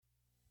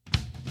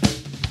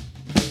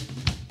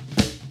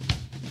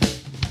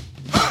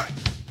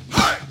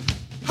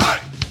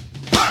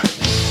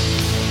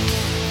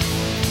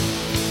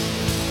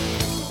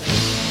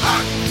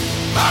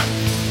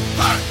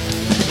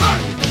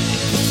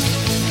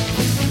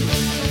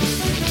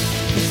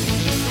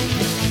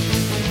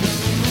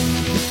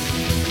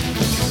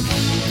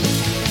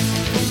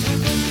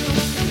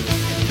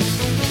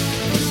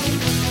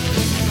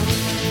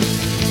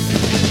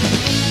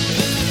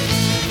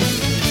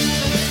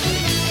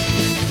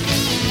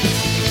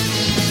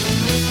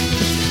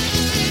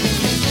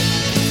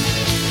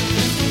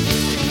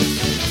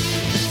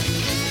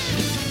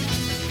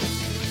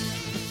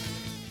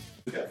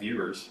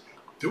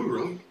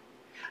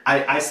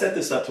I set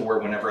this up to where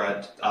whenever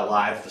I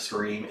live the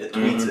stream, it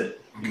tweets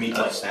it. Meets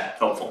like that.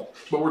 Helpful.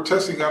 But we're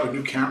testing out a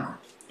new camera.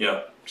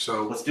 Yeah.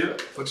 So let's do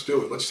it. Let's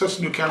do it. Let's test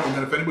a new camera, and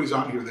then if anybody's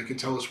on here, they can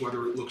tell us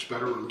whether it looks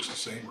better or looks the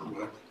same or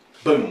whatever.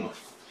 Boom.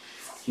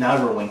 Now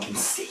everyone can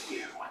see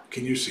you.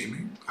 Can you see me?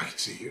 I can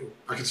see you.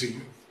 I can see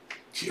you.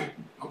 Yeah.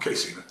 Okay,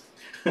 Cena.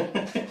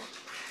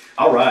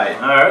 All right.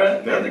 All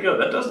right. There we go.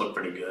 That does look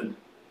pretty good.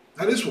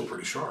 That is look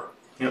pretty sharp.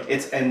 Yep.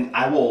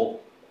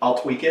 I'll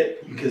tweak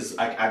it because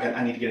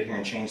I need to get in here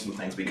and change some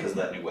things because of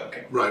that new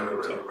webcam. Right.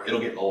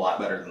 It'll get a lot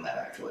better than that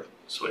actually.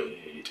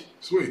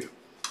 Sweet.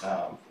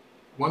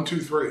 1, 2,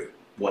 3.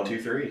 1,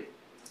 2, 3.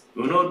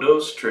 Uno,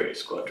 dos,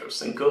 tres, cuatro,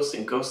 cinco,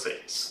 cinco,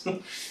 seis.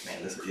 Man,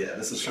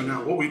 this is. So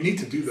now what we need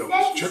to do though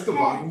is check the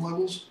volume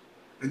levels,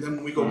 and then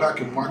when we go back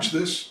and watch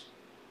this,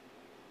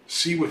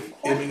 see what.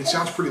 I mean, it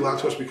sounds pretty loud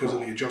to us because of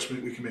the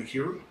adjustment we can make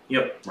here.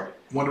 Yep.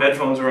 Right.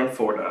 Headphones are on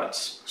 4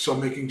 dots. So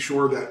making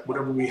sure that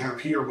whatever we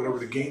have here, whatever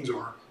the gains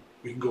are,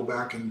 we can go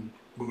back and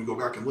when we go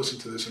back and listen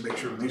to this and make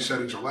sure that these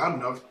settings are loud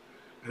enough,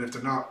 and if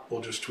they're not, we'll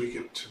just tweak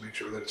it to make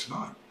sure that it's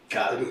not.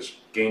 Got it. It is.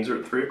 Gains are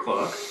at 3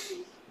 o'clock.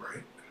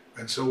 Right.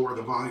 And so are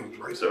the volumes,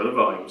 right? So are the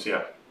volumes,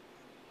 yeah.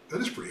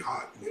 That is pretty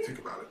hot when you think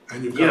about it.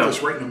 And you've got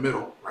this right in the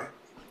middle, right?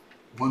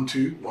 1,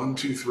 2, 1,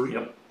 2, 3.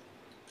 Yep.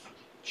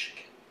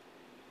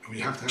 And we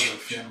have to have that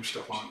phantom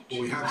stuff on.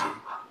 Well, we had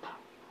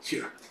to.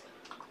 Yeah.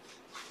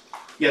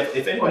 Yeah.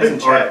 If anybody's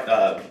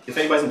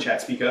in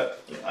chat, speak up.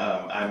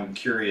 I'm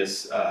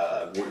curious.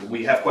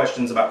 We have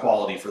questions about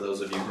quality for those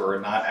of you who are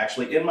not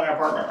actually in my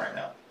apartment right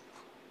now.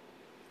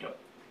 Yep.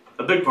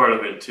 A big part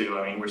of it too.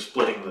 I mean, we're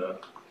splitting the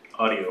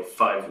audio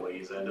 5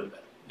 ways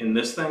in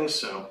this thing,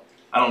 so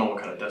I don't know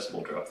what kind of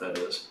decibel drop that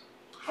is.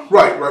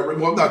 Right.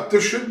 Well, no, there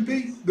shouldn't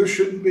be. Because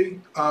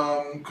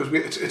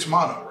it's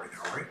mono right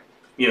now, right?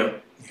 Yeah.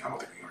 I don't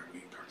think we're going to be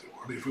impacted.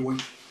 I mean, if we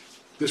went,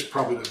 this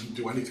probably doesn't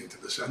do anything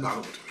to this. No, I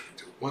don't do anything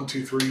to it. 1,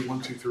 2, 3,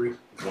 1, 2, 3. 1,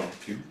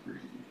 2, 3.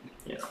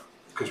 Yeah.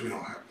 Because we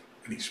don't have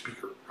any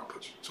speaker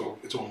outputs, so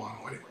it's all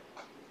mono anyway.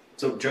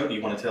 So, Joe, do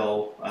you want to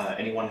tell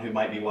anyone who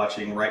might be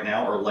watching right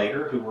now or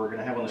later who we're going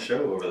to have on the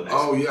show over the next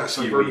Oh, yes,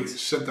 I've few already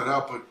weeks? sent that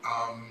out, but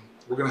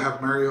we're going to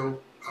have Mario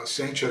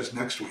Sanchez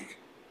next week.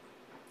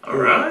 All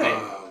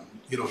right.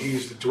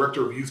 He's the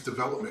director of youth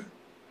development.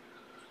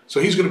 So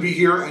he's going to be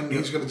here, and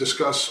he's going to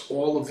discuss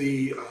all of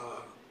the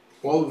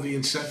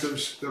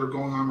incentives that are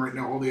going on right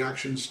now, all the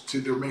actions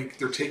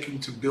they're taking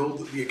to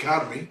build the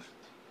academy,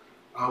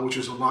 which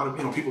is a lot of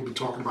people have been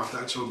talking about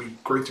that. So it'd be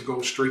great to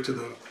go straight to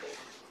the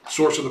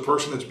source of the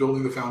person that's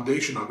building the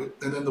foundation of it.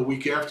 And then the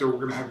week after, we're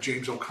going to have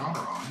James O'Connor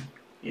on.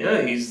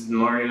 Yeah, he's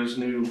Mario's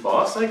new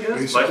boss, I guess.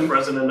 Basically. Vice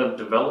President of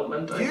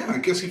Development. I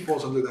guess he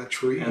falls under that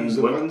tree. And he's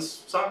women's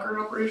soccer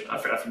operation? I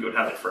forget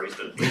how they phrased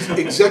it.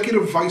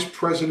 Executive Vice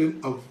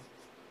President of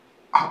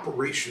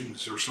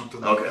Operations or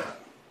something like that.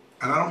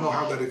 And I don't know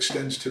how that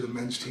extends to the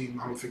men's team.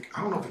 I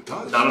don't know if it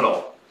does. Not at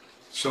all.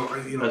 So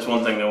that's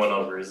one thing that went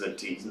over is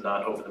that he's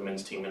not over the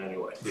men's team in any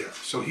way. Yeah.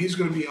 So he's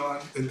going to be on,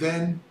 and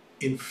then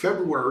in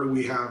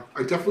February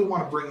I definitely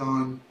want to bring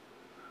on.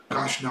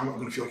 Gosh, now I'm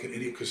going to feel like an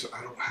idiot because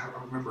I don't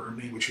remember her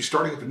name, but she's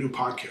starting up a new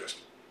podcast.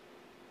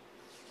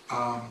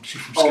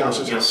 She's from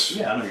Scouse's House.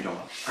 Yeah, I know you're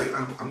talking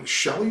about. I'm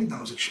Shelly?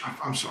 No,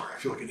 I'm sorry. I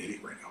feel like an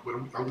idiot right now, but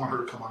I want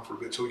her to come on for a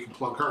bit so we can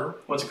plug her.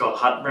 What's it called?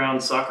 Hot Brown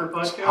Soccer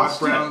Podcast? Hot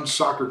Brown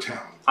Soccer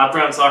Town. Hot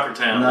Brown Soccer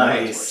Town. Nice.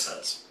 That makes more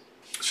sense.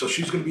 So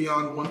she's going to be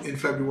on one in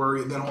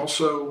February, and then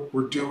also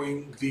we're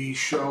doing the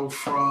show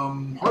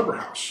from Harbor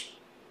House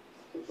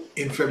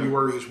in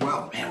February as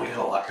well. Man, we got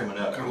a lot coming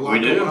up. Got a lot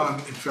going on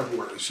in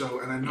February. So,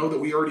 and I know that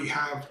we already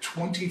have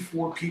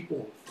 24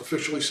 people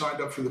officially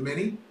signed up for the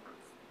mini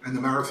and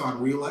the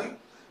marathon relay.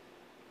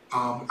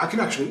 We can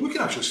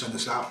actually send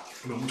this out.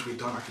 I mean, once we're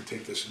done, I can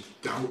take this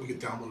and we can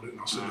download it and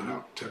I'll send it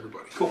out to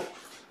everybody. Cool.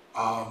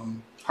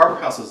 Harbor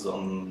House is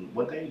on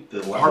what day?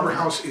 Harbor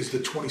House is the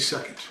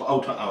 22nd.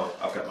 Oh,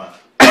 I've got mine.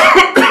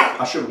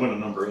 I should win a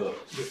number up.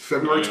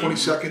 February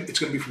 22nd. It's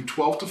going to be from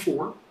 12 to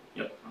 4.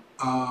 Yep.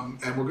 And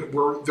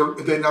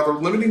they're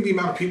limiting the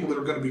amount of people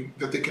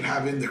that they can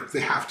have in there.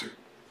 They have to.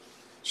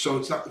 So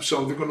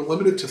they're going to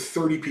limit it to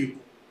 30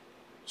 people.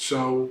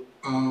 So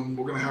we're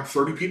going to have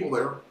 30 people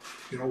there.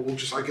 We'll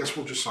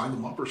just sign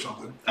them up or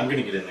something. I'm going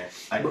to get in there.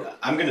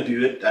 I'm going to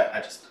do it.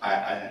 I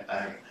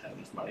haven't had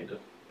enough money to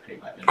pay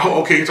my entry.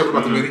 Oh, okay. You're talking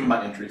about the mini?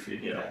 My entry fee.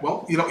 Yeah.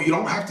 Well, you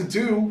don't have to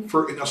do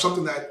for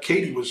something that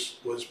Katie was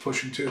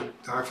pushing too.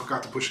 That I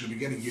forgot to push in the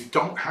beginning. You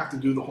don't have to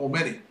do the whole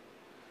mini.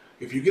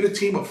 If you get a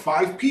team of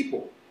 5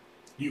 people,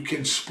 you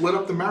can split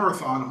up the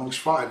marathon amongst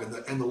 5,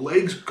 and the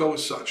legs go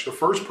as such. The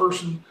first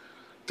person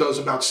does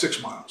about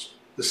 6 miles.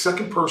 The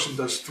second person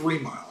does 3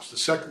 miles.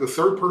 The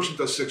third person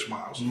does 6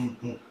 miles.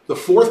 Mm-hmm. The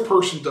fourth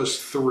person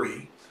does 3,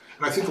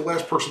 and I think the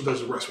last person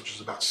does the rest, which is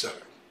about 7.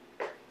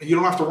 And you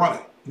don't have to run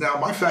it. Now,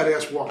 my fat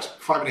ass walked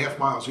 5.5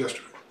 miles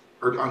yesterday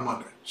or on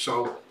Monday,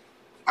 so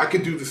I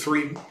could do the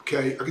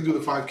 3K. I could do the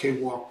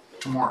 5K walk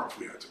tomorrow if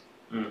we had to.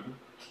 Mm-hmm.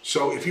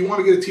 So if you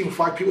want to get a team of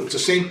 5 people, it's the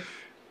same.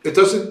 It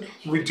doesn't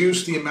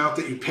reduce the amount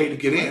that you pay to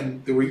get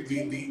in.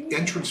 The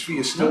entrance fee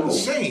is still the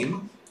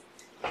same.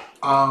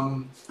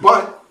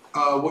 But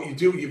what you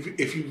do,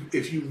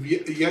 if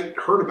you've yet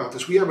heard about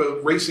this, we have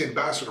a race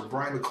ambassador,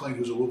 Brian McLean,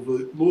 who's a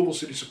Louisville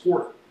City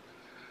supporter.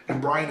 And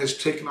Brian has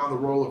taken on the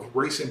role of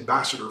race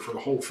ambassador for the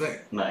whole thing.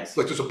 Nice.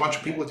 Like there's a bunch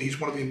of people that he's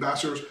one of the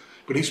ambassadors,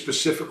 but he's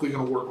specifically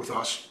going to work with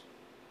us.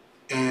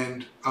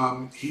 And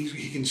he's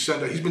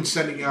been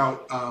sending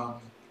out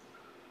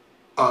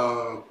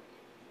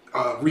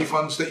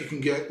refunds that you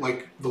can get.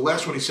 Like the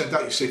last one he sent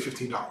out, you save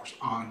 $15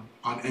 on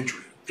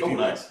entry.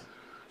 Nice.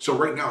 So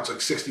right now it's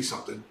like 60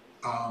 something.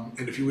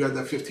 And if you add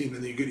that 15,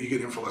 then you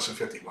get in for less than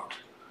 $50.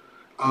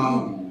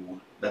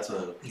 Ooh, that's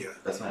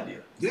an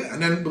idea. Yeah,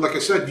 and then, but like I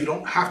said, you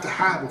don't have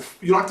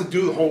to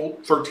do the whole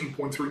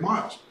 13.3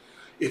 miles.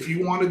 If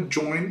you want to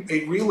join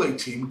a relay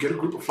team, get a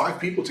group of 5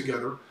 people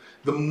together,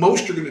 the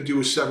most you're going to do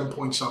is 7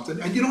 point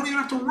something, and you don't even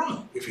have to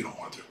run if you don't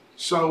want to.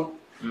 So,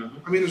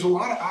 I mean, there's a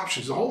lot of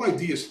options. The whole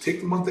idea is to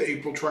take the month of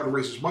April, try to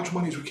raise as much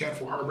money as we can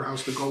for Harbor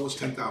House. The goal is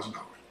 $10,000.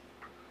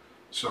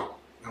 So,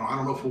 I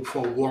don't know if we'll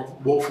fall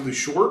woefully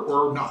short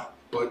or not,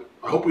 but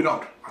I hope we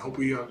don't. I hope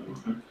we.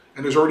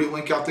 And there's already a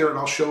link out there, and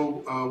I'll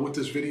show with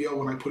this video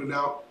when I put it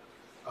out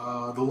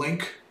the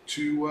link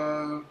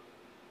to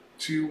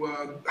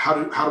how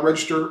to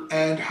register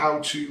and how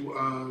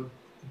to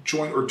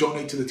join or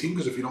donate to the team.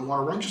 Because if you don't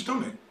want to run, just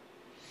donate.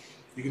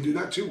 You can do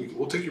that too.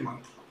 We'll take your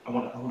money. I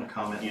want to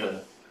comment.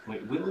 Yeah.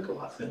 We look a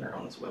lot thinner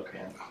on this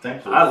webcam.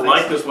 Thankfully, I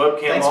like this webcam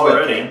thanks,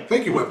 already. webcam.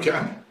 Thank you,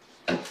 webcam.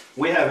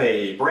 We have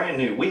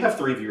we have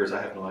 3 viewers.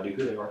 I have no idea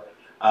who they are.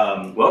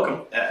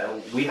 Welcome.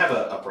 We have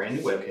a brand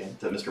new webcam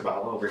that Mr.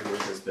 Bala over here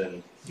has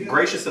been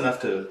gracious enough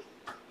to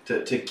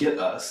get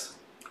us.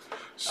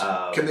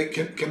 Can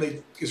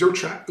they? Is there a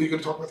chat? Are you going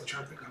to talk about the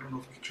chat thing? I don't know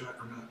if we can chat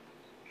or not.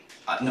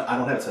 No, I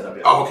don't have it set up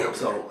yet. Oh, okay.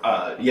 So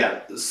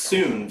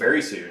soon,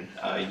 very soon,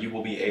 you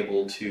will be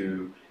able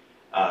to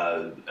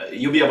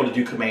you'll be able to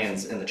do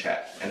commands in the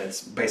chat, and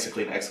it's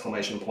basically an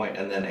exclamation point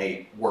and then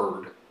a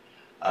word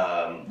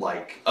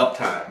like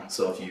uptime.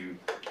 So if you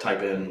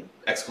type in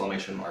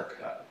exclamation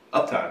mark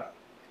uptime,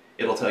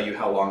 it'll tell you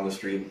how long the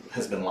stream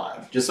has been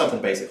live. Just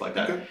something basic like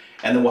that. Okay.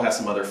 And then we'll have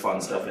some other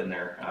fun stuff in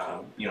there.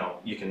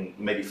 You can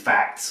maybe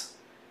facts,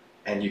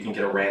 and you can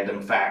get a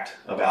random fact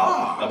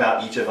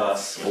about each of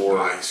us,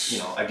 or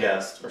a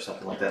guest or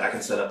something like that. I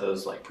can set up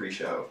those like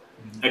pre-show.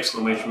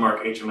 Exclamation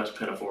mark HMS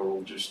Pinafore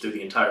will just do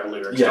the entire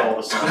lyrics to all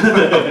the songs.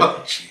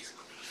 Jeez.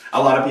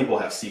 A lot of people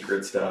have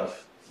secret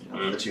stuff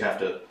that you have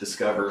to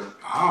discover.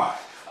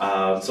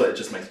 So it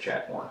just makes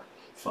chat more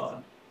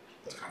fun.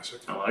 That's kind of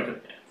sick. I like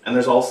it. And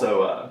there's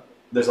also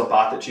there's a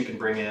bot that you can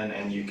bring in,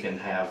 and you can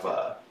have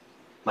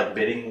like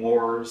bidding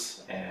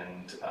wars,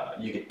 and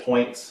you get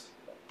points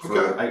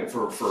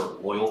for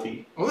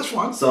loyalty. Oh, that's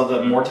fun. So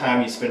the more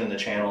time you spend in the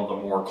channel, the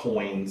more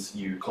coins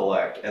you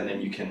collect, and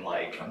then you can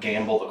like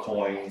gamble the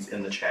coins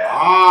in the chat.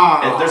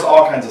 And there's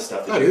all kinds of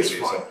stuff that you can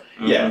do. Fun. So,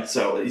 yeah,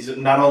 so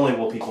not only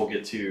will people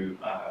get to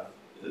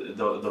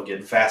they'll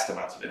get vast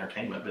amounts of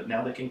entertainment, but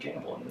now they can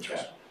gamble in the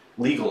chat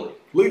legally.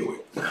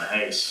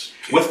 Nice.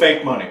 With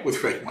fake money. With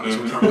fake money.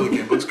 So it's not really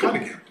gambling. It's kind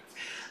of gambling.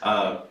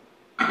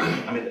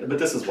 I mean, but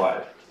this is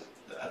why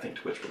I think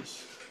Twitch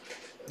was.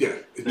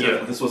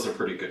 This was a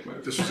pretty good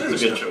move. This was a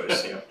good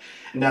choice. Yeah.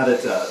 Now that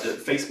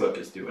Facebook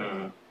is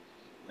doing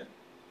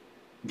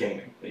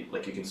gaming,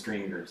 like you can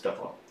stream your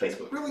stuff on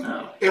Facebook. Really?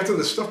 No. After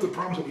the stuff, the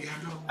problems that we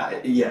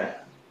had. Yeah,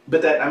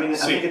 but I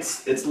think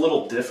it's a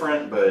little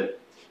different. But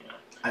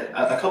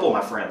a couple of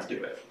my friends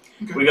do it.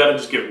 Okay. We got to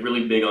just get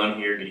really big on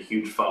here, get a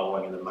huge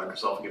following, and then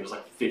Microsoft will give us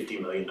like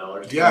 $50 million.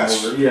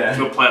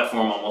 To a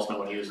platform almost no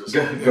one uses.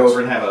 Go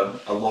over and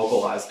have a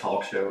localized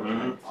talk show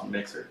on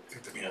Mixer. I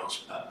think that'd be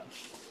awesome.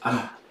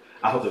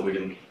 I hope that we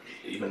can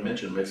even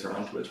mention Mixer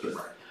on Twitch, but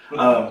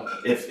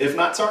if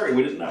not, sorry,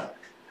 we didn't know.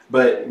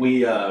 But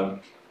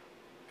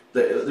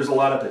there's a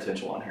lot of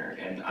potential on here,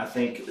 and I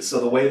think so.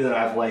 The way that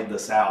I've laid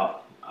this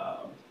out,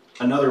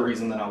 another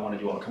reason that I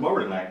wanted you all to come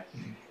over tonight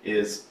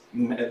is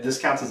this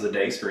counts as a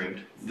day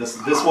streamed. This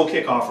will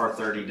kick off our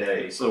 30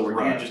 days. So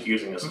you're just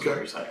using us as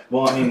your site.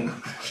 Well, I mean,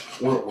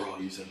 we're all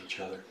using each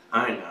other.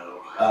 I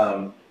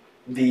know.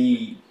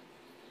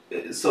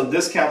 So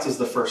this counts as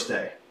the first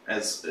day.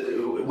 As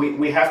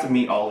we have to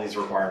meet all these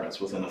requirements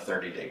within a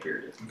 30-day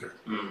period. Okay.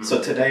 So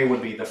today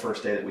would be the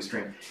first day that we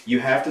stream. You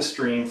have to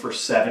stream for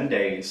 7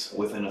 days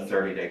within a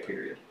 30-day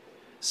period.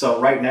 So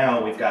right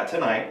now we've got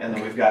tonight, and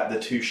then we've got the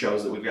 2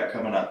 shows that we've got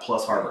coming up,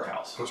 plus Harbor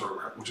House. Plus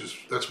Harbor House, which is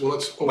that's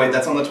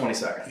on the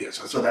 22nd. Yes.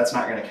 So that's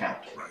not going to count.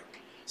 Right.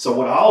 So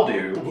what I'll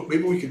do?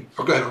 Maybe we can.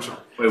 Oh, go ahead. I'm sorry.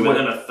 Wait,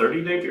 within a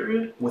 30-day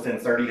period? Within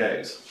 30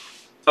 days.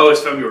 Oh,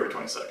 it's February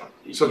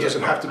 22nd. So does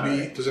it have to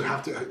be? Does it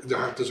have to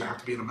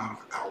be an amount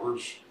of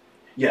hours?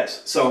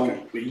 Yes. So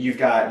you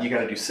got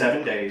to do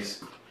 7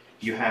 days.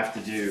 You have to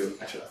do.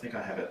 Actually, I think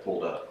I have it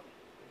pulled up.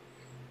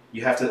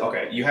 You have to.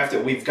 Okay. You have to.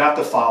 We've got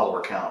the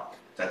follower count.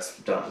 That's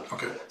done.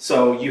 Okay.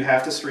 So you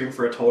have to stream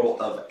for a total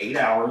of 8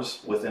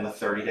 hours within a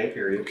 30-day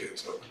period. Okay.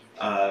 So.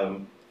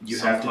 You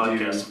Some have to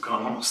podcasts have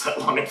gone almost that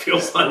long. It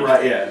feels like.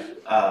 Right. Yeah.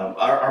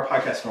 Our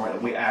podcast normally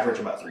we average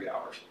about 3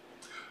 hours.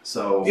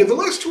 So Yeah, the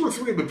last 2 or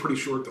 3 have been pretty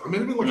short, though. I mean,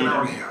 they've been like an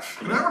hour and a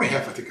half. An hour and a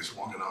half, I think, is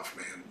long enough,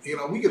 man. You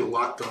know, we get a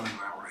lot done in an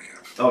hour and a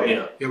half. oh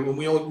yeah, Yeah, when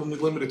we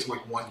limit it to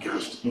like one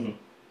guest, Mhm.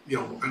 you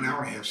know, an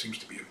hour and a half seems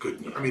to be a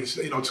good. I mean, it's,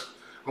 you know, it's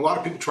a lot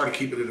of people try to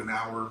keep it at an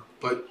hour,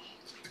 but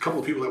a couple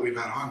of people that we've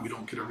had on, we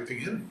don't get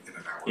everything in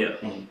an hour. Yeah.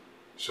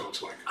 So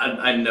it's like.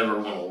 I never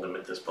want to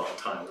limit this ball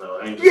time though.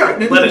 I mean, just Yeah,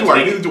 neither let it do I.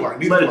 take- Neither do I.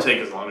 Neither Let do it I. take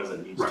as long as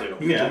it needs Right.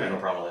 to. yeah, I have no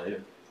problem with that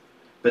either.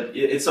 But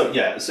it's so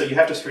yeah, so you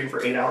have to stream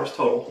for 8 hours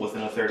total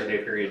within a 30-day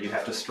period. You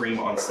have to stream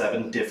on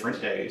 7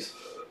 different days,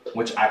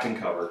 which I can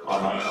cover.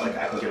 Like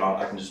I can get on,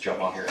 I can just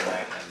jump on here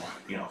tonight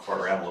and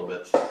fart around a little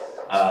bit.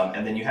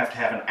 And then you have to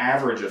have an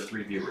average of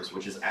 3 viewers,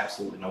 which is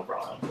absolutely no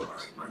problem.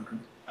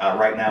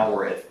 Right now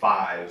we're at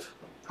 5.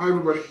 Hi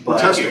everybody. We're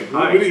But- testing.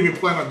 Hi. We didn't even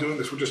plan on doing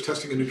this. We're just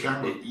testing a new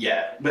camera.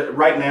 Yeah, but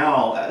right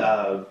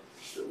now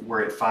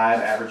we're at 5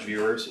 average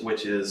viewers,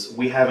 which is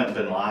we haven't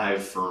been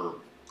live for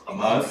a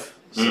month,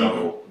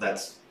 so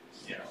that's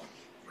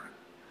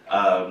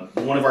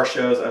one of our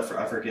shows.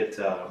 I forget.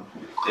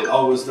 It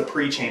was the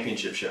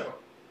pre-championship show.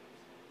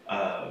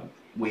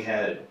 We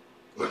had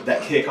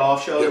that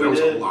kickoff show Yeah, that there we was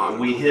a did. lot of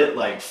We them. hit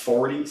like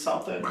 40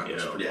 something. Right.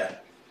 Yeah,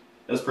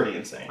 it was pretty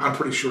insane. I'm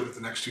pretty sure that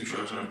the next 2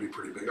 shows are going to be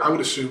pretty big. I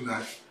would assume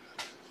that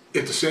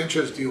if the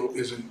Sanchez deal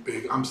isn't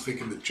big, I'm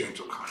thinking that James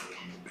O'Connor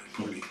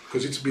will be pretty,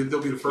 because they'll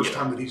be the first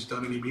time that he's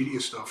done any media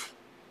stuff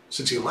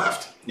since he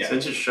left. Yeah,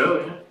 Since his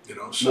show, yeah. You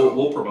know, so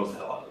we'll promote the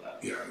hell out of that.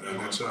 yeah, and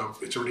that's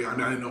it's already.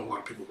 I know a lot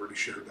of people have already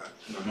shared that.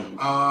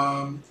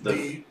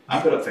 Mhm. I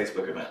put up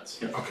Facebook events,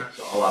 Okay.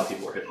 so a lot of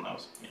people are hitting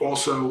those.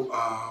 Also,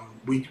 I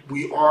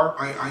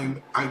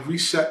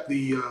reset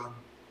the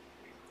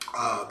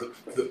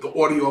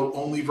audio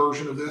only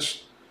version of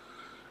this.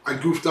 I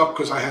goofed up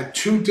because I had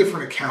 2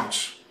 different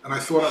accounts and I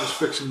thought I was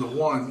fixing the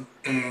one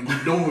and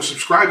no one was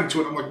subscribing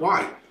to it. I'm like,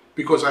 why?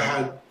 Because I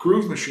had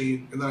Groove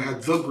Machine and then I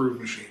had The Groove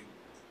Machine.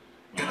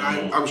 And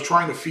I was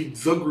trying to feed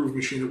The Groove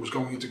Machine that was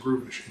going into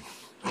Groove Machine.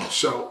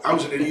 So I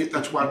was an idiot.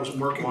 That's why it wasn't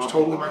working. It was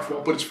totally my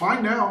fault. But it's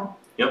fine now.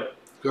 Yep.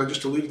 Because I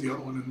just deleted the other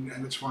one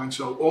and it's fine.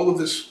 So all of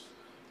this,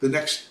 the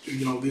next,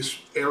 this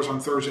airs on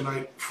Thursday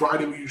night.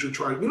 Friday we usually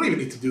try. We don't even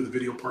need to do the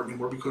video part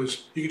anymore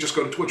because you can just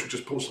go to Twitch and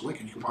just post a link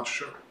and you can watch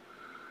the show.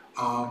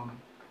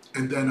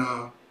 And then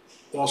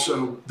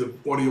also the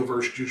audio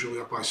version is usually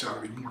up by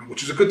Saturday morning,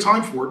 which is a good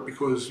time for it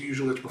because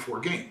usually it's before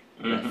a game.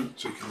 Mm-hmm.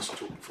 So you can listen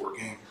to it before a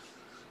game.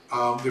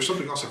 There's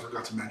something else I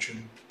forgot to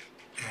mention,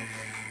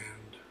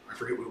 and I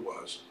forget what it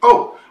was.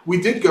 Oh,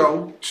 we did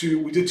 2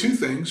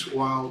 things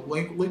while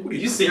Link, what do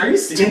you Are you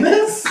seeing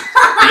this?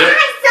 Yep.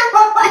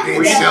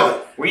 Being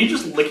silly. Were you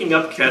just licking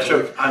up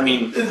ketchup? I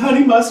mean, It's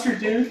honey mustard,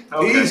 dude.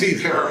 okay. Easy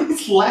there.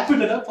 He's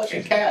lapping it up like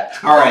a cat.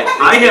 All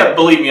right.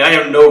 Believe me, I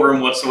have no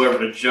room whatsoever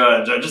to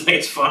judge. I just think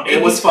it's funny.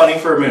 It was funny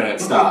for a minute.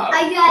 Stop.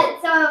 I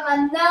got some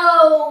on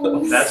my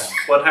nose. That's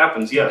what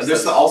happens, yes.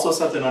 There's also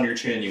something on your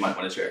chin you might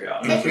want to check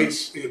out. In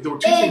case there were 2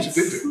 things it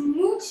It's did do.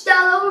 smooched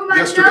all over my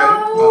Yesterday,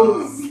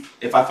 nose.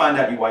 If I find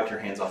out you wiped your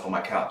hands off on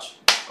my couch.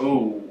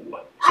 Ooh.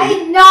 I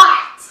did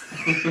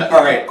not.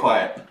 All right,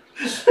 quiet.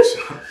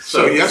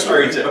 So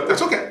yesterday, sorry, Tim.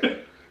 that's okay.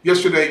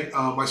 Yesterday,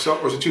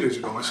 myself, or was it 2 days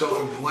ago? Myself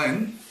and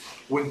Glenn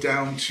went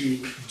down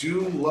to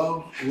Do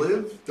Love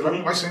Live.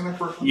 Am I saying that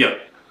correctly?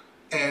 Yep.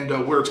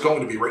 And where it's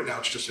going to be right now,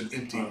 it's just an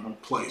empty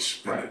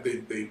place. And Right.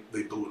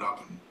 they blew it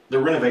up and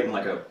They're renovating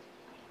like an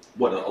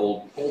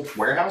old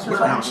warehouse or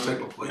warehouse something?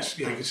 type of place.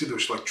 Yeah, you can see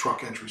there's like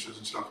truck entrances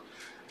and stuff.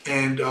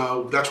 And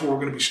that's where we're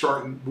going to be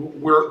starting.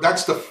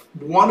 That's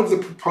one of the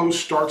proposed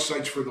start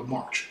sites for the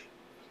march.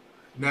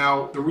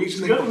 Now, the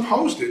reason they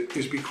proposed it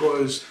is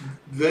because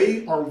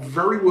they are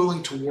very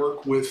willing to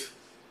work with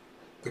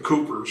the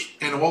Coopers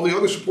and all the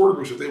other supporter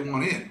groups that they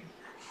want in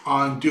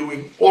on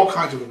doing all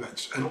kinds of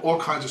events and all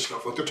kinds of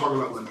stuff. Like they're talking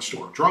about letting us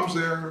store drums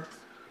there.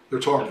 They're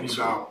talking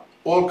about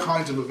all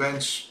kinds of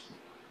events.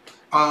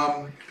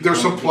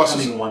 There's some pluses.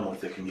 Becoming one with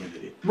the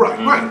community. Right,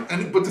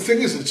 right. But the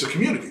thing is, it's a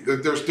community.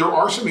 There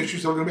are some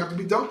issues that are going to have to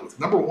be dealt with.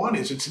 Number one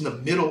is it's in the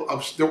middle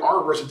of,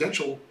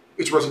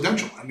 it's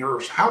residential, and there are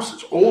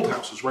houses, old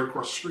houses right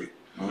across the street.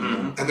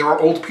 Mm-hmm. And there are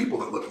old people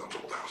that live in those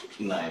old houses.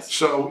 Nice.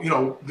 So,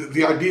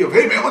 the idea of,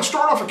 hey man, let's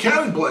start off a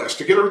cannon blast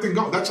to get everything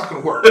going, that's not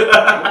going to work.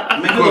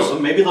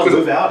 Maybe they'll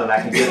move out and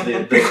I can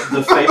get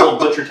the fabled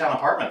Butchertown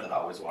apartment that I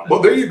always wanted.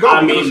 Well, there you go.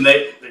 I mean,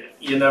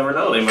 you never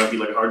know. They might be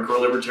like a hardcore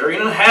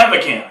libertarian and have a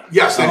cannon.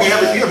 Yes, they may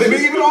have, they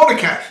may even own a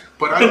cannon.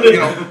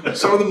 But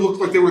some of them look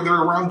like they were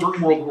there around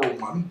during World War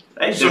One,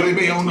 so they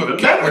may own a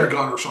Gatling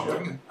gun or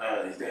something.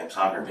 These damn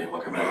soccer people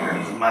coming out here.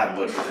 This is my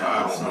Butchertown.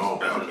 I don't know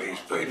about these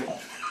people.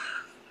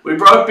 We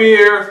brought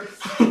beer.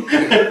 we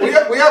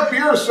have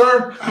beer,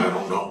 sir. I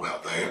don't know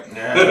about that.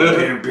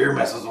 Yeah, beer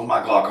messes with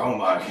my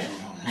glaucoma. I can't.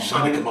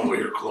 Sonny, come over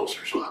here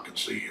closer so I can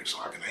see you, so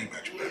I can aim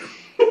at you better.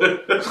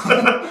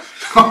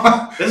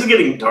 This is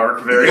getting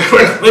dark very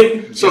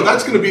quickly. So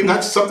that's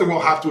something we'll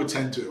have to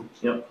attend to.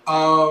 Yep.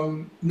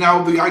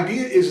 Now the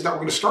idea is that we're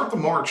going to start the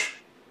march.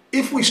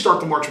 If we start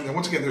the march from there,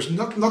 once again, there's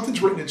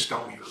nothing's written in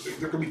stone here.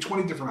 There could be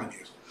 20 different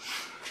ideas.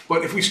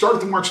 But if we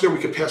started the march there, we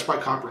could pass by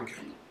Copper and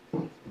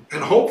King.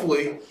 and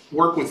hopefully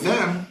work with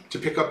them to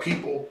pick up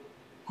people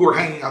who are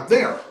hanging out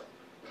there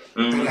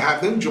and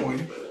have them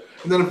join.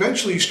 And then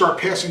eventually you start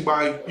passing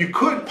by, you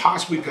could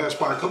possibly pass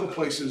by a couple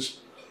places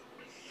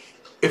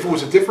if it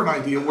was a different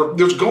idea where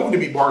there's going to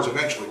be bars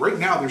eventually. Right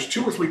now there's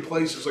 2 or 3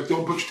 places, like the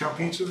old Butchertown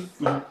Pizza.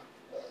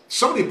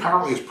 Somebody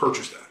apparently has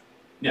purchased that.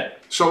 Yeah.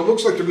 So it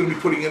looks like they're going to be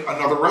putting in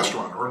another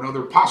restaurant or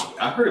another possible.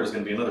 I heard it was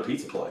going to be another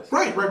pizza place.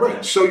 Right. Yeah.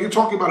 So you're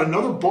talking about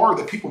another bar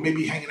that people may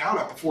be hanging out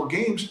at before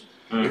games.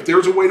 If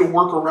there's a way to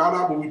work a route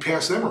out where we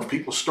pass them, or if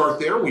people start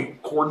there, we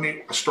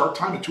coordinate a start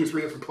time at 2 or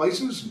 3 different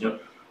places, and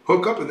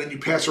hook up, and then you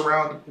pass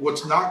around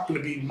what's not going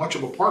to be much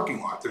of a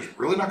parking lot. There's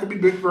really not going to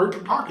be a very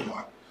big parking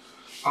lot.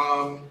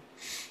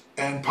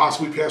 And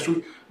possibly pass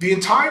through. The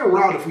entire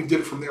route, if we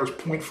did it from there, is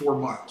 0.4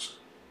 miles.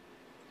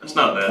 That's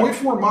not bad.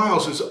 0.4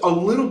 miles is a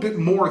little bit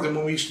more than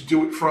when we used to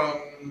do it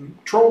from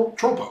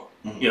Trollpo.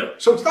 Yeah.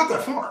 So it's not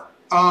that far.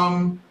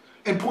 And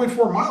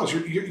 0.4 miles,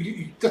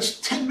 that's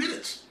 10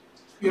 minutes.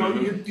 You know,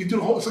 you do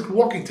the whole, it's like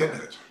walking 10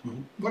 minutes.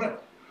 Whatever.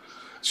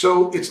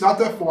 So it's not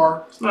that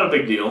far. It's not a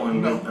big deal,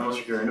 unless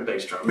you're carrying a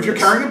bass drum. If you're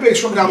carrying a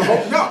bass drum down the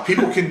whole, no,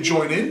 people can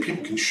join in,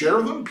 people can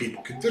share them,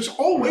 there's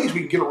all ways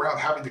we can get around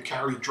having to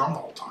carry a drum the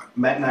whole time.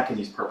 Matt and I can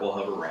use purple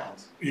hover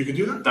rounds. You can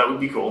do that? That would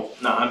be cool.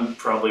 No, I'm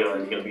probably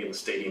already going to be in the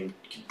stadium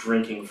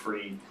drinking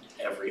free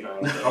every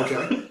night.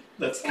 Okay.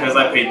 That's Because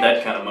I paid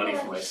that kind of money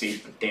for my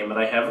seat, but damn it,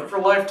 I have it for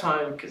a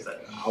lifetime, because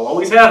I'll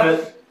always have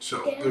it,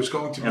 So there's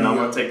going to be. and I'm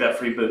going to take that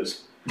free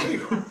booze. There you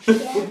go.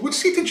 What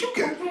seat did you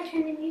get?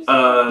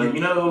 You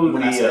know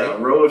When I say- the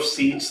row of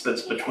seats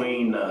that's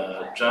between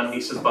John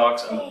Neese's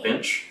box and the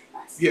bench?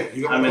 Yeah,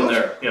 you got I'm one in of those?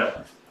 there,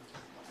 yeah.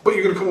 But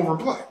you're going to come over and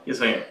play.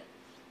 Yes, I am.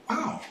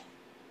 Wow.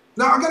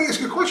 Now, I got to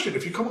ask you a question.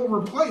 If you come over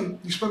and play,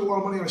 you spend a lot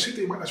of money on a seat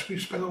that you might not be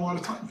spending a lot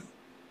of time in.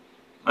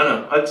 I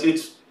know.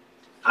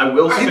 I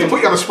will I hate spend... to put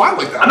you on the spot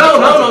like that.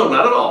 No,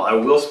 not at all. I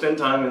will spend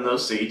time in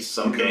those seats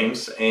some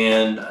games,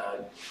 and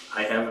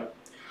I haven't.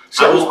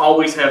 See, I will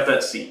always have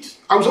that seat.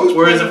 I was always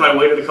Whereas playing- if I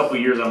waited a couple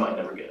of years, I might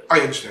never get it. I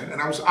understand, and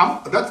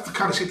that's the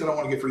kind of seat that I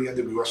want to get for the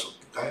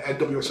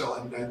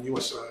NWSL and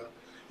US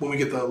when we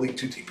get the League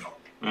 2 team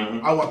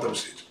going. I want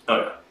those seats Oh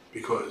yeah.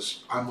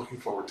 because I'm looking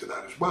forward to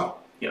that as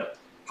well. Yeah.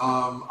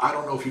 I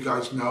don't know if you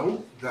guys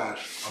know that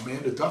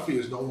Amanda Duffy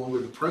is no longer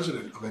the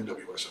president of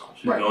NWSL.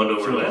 She's going to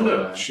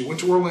Orlando. She went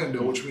to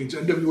Orlando, which means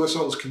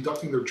NWSL is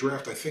conducting their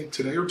draft, I think,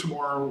 today or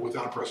tomorrow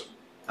without a president.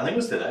 I think it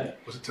was today.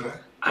 Was it today?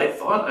 I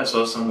thought I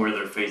saw somewhere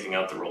they're phasing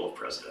out the role of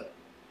president.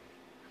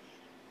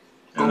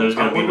 And Oh, there's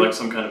going I to be wonder- like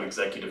some kind of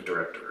executive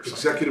director or something.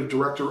 Executive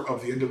director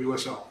of the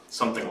NWSL.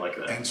 Something like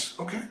that. And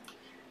okay.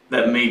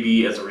 That may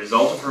be as a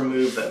result of her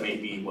move. That may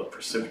be what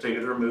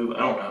precipitated her move. I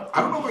don't know.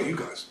 I don't know about you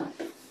guys.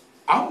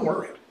 I'm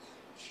worried.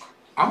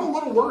 I'm a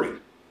little worried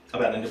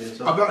About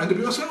NWSL? about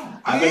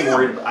NWSL.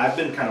 I've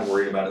been kind of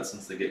worried about it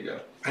since the get-go.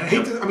 And I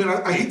hate to. I mean,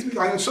 I hate to be.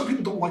 I know some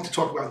people don't like to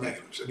talk about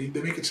negatives. I mean,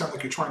 they make it sound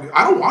like you're trying to.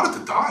 I don't want it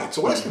to die. It's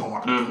the last thing I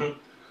want it to do.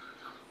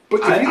 But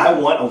if I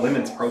want a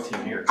women's pro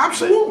team here.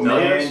 Absolutely.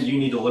 But, Yes. man, you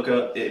need to look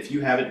up, if you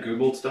haven't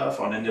Googled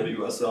stuff on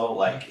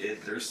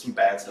NWSL, there's some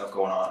bad stuff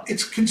going on.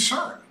 it's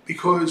concern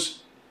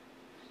because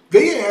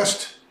they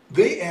asked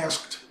the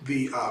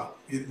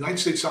United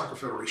States Soccer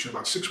Federation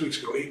about 8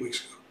 weeks ago.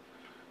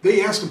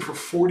 They asked them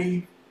for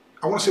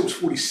I want to say it was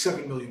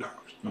 $47 million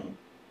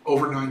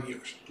over 9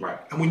 years. Right.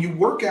 And when you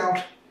work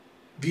out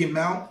the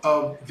amount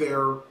of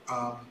their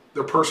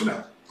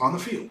personnel on the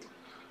field,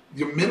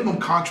 your minimum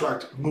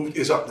contract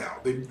is up now.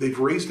 They've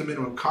raised the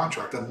minimum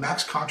contract. The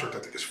max contract I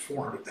think is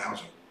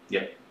 $400,000.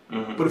 Yeah.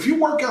 But if you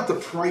work out the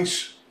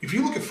price, if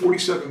you look at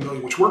 $47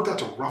 million, which worked out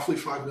to roughly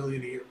 $5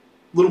 million a year,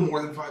 a little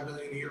more than $5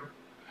 million a year,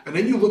 and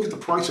then you look at the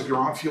price of your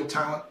on-field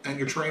talent and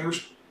your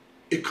trainers,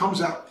 it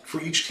comes out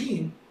for each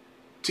team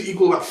to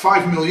equal about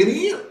 $5 million a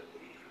year.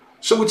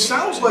 So it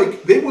sounds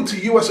like they went to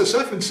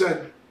USSF and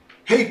said,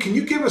 hey, can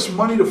you give us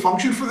money to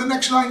function for the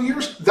next 9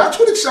 years? That's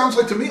what it sounds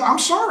like to me. I'm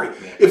sorry.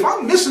 If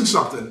I'm missing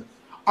something,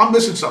 I'm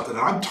missing something.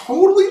 And I'm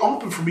totally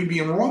open for me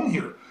being wrong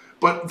here.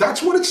 But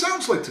that's what it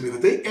sounds like to me,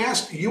 that they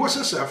asked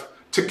USSF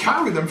to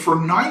carry them for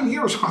 9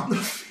 years on the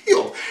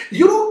field.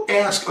 You don't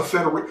ask a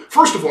federation,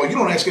 first of all, you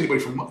don't ask anybody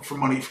for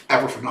money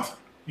ever for nothing.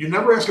 You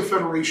never ask a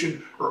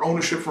federation or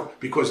ownership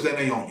because then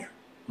they own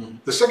you.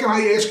 The second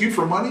I ask you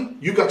for money,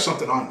 you got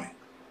something on me.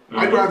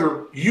 I'd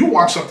rather you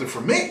want something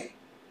from me.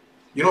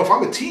 You know, if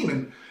I'm a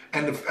team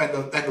and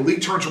the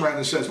league turns around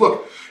and says,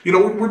 look, you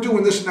know, we're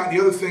doing this and that and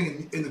the other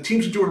thing, and the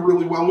teams are doing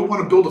really well. We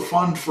want to build a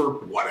fund for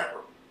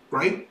whatever,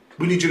 right?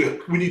 We need you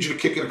to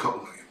kick in a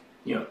couple million.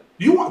 Yeah.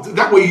 You want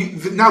that way.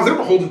 Now they're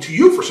beholden to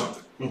you for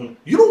something.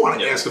 You don't want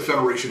to ask the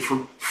federation for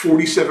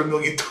 $47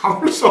 million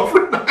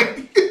over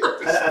 9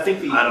 years. I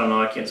think I don't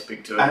know. I can't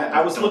speak to it.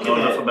 I was don't looking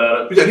know enough at-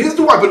 about it. Yeah, neither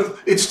do I. But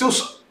it's still.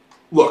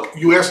 Look,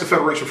 you asked the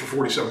federation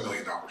for $47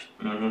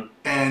 million,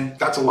 and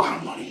that's a lot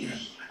of money, man.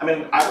 I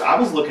mean, I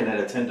was looking at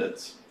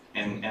attendance,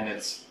 and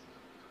it's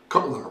A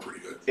couple of them are pretty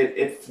good.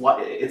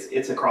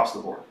 it's across the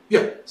board.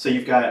 Yeah. So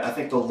you've got, I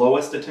think the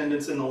lowest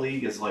attendance in the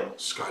league is like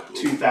Sky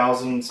Blue.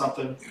 2,000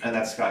 something, and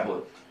that's Sky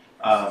Blue.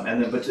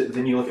 And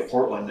then you look at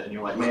Portland and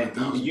you're like, man,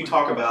 you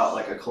talk about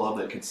like a club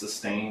that could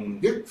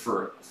sustain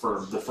for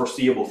the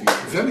foreseeable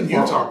future. Them and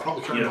Utah are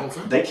probably carrying the whole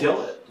thing. They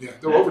kill it. Yeah,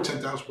 they're over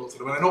 10,000 both of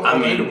them. And I know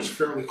Orlando was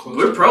fairly close.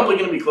 We're probably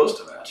going to be close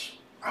to that,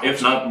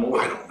 if not more.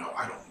 I don't know.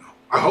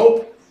 I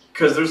hope.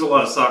 Because there's a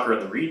lot of soccer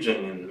in the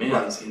region in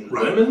men's. In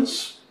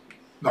women's,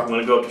 I'm going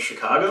to go up to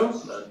Chicago.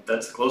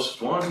 That's the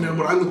closest one. And then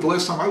when I looked, the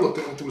last time I looked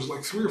at it, there was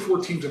like 3 or 4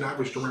 teams that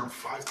averaged around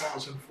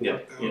 5,000,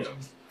 4,000. Yeah.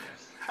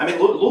 I mean,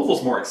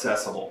 Louisville's more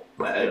accessible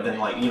than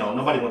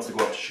nobody wants to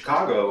go up to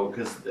Chicago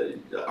because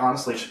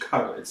honestly,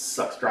 Chicago, it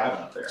sucks driving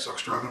up there. It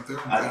sucks driving up there.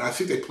 And I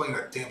think they play in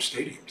that damn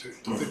stadium too.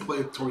 Don't they play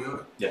at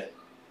Toyota? Yeah.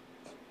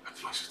 That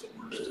place is the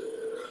worst.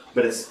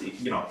 But it's,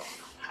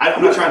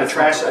 I'm not trying to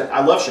trash.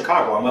 I love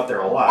Chicago. I'm up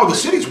there a lot. Oh, the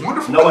city's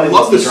wonderful. Nobody I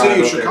love the wants to drive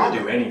city of up there Chicago.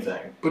 to do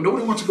anything. But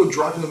nobody wants to go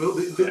drive in the middle.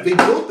 They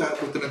built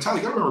that with the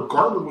mentality. You got to remember,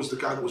 Garber was the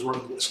guy that was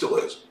running. Still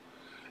is.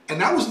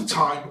 And that was the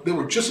time. They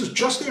were just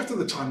after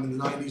the time in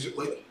the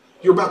 90s.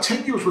 You're about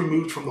 10 years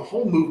removed from the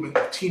whole movement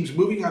of teams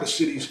moving out of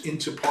cities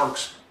into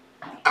parks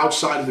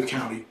outside of the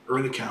county or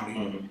in the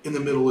county in the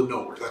middle of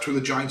nowhere. That's where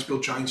the Giants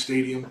built Giant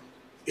Stadium.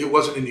 It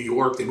wasn't in New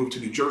York. They moved to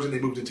New Jersey. They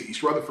moved into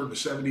East Rutherford in the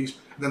 70s.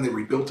 And then they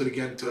rebuilt it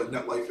again to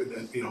NetLife and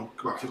then,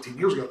 about 15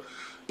 years ago.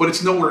 But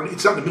it's nowhere.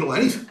 It's not in the middle of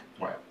anything.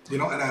 Right.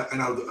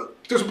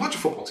 There's a bunch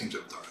of football teams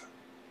that have done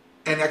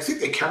that. And I think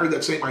they carried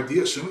that same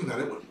idea, assuming that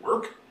it would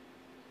work.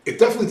 It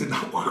definitely did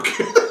not work.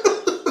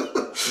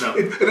 No.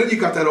 And then you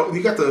got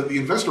the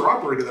investor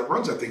operator that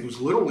runs that thing who's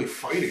literally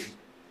fighting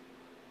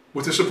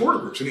with the supporter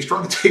groups, and he's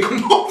trying to take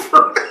them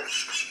over.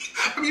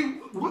 I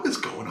mean, what is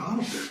going on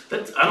up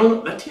there?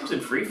 That team's in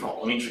free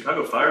fall. I mean,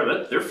 Chicago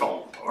Fire, they're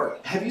falling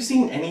apart. Have you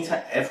seen any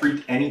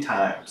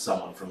time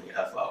someone from the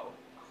FO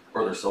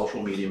or their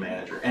social media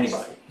manager,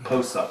 anybody,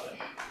 post something?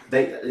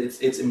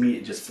 It's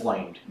immediate, just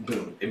flamed,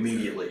 boom,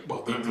 immediately.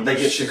 Well, they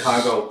get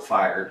Chicago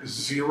fired.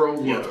 Zero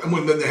love. Yeah.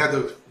 And then they had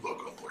the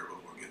logo player.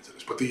 We'll get into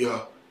this, but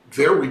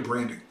their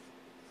rebranding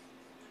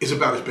is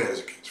about as bad as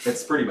it gets.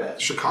 It's pretty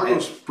bad.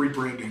 Chicago's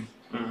rebranding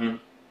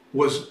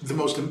was the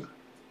most.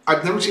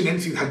 I've never seen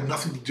anything that had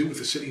nothing to do with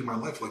the city in my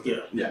life like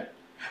that. Yeah.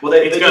 Well,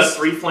 they got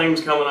 3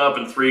 flames coming up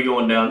and 3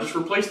 going down. Just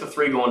replace the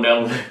 3 going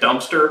down with a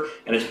dumpster,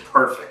 and it's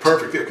perfect.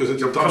 Perfect, yeah, because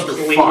it's a dumpster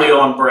completely fire.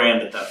 on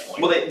brand at that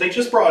point. Well, they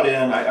just brought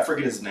in, I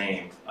forget his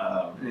name.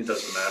 It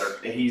doesn't matter.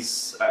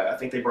 I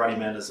think they brought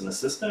him in as an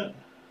assistant.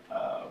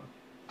 I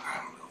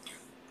don't know.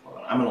 Hold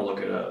on, I'm going to look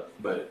it up,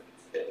 but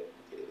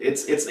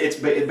it's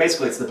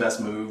basically the best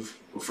move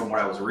from what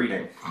I was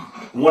reading.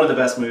 One of the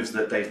best moves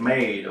that they've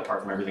made,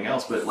 apart from everything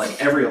else. But like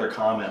every other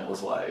comment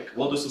was like,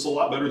 "Well, this is a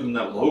lot better than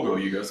that logo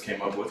you guys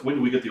came up with. When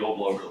do we get the old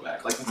logo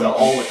back?" Like that's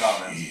all the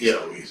comments. Yeah.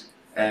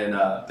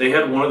 And they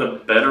had one of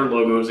the better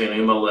logos in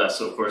MLS,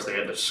 so of course they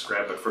had to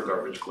scrap it for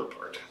garbage clip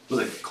art. Was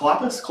it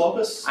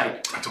Clopas?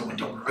 I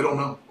don't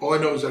know. All I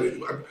know is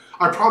that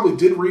I probably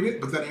did read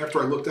it, but then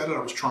after I looked at it, I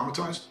was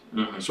traumatized.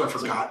 So I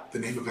forgot the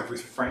name of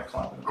everything. Frank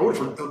Clopas. I would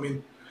have. I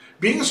mean,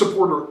 being a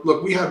supporter.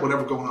 Look, we had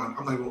whatever going on.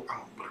 I'm not even.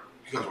 Whatever.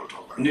 You guys want to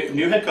talk about it?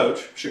 New head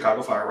coach,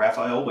 Chicago Fire,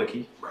 Raphael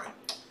Wicki. Right.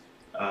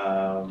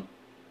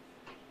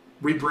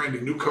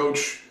 Rebranding, new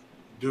coach,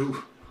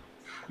 new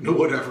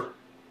whatever.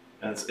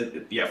 And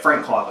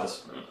Frank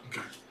Clopas.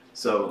 Okay.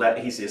 So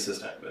he's the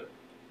assistant, but.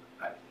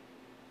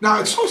 Now,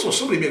 it's also,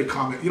 somebody made a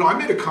comment. I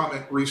made a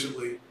comment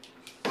recently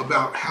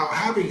about how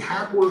having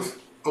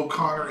Hackworth,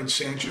 O'Connor, and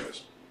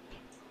Sanchez,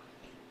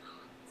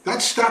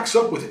 that stacks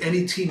up with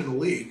any team in the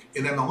league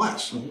in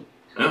MLS.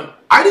 Yeah.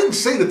 I didn't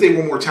say that they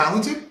were more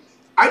talented.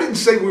 I didn't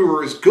say we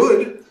were as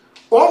good.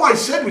 All I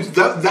said was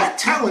that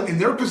talent in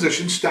their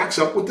position stacks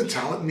up with the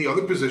talent in the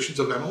other positions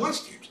of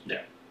MLS teams.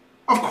 Yeah.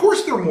 Of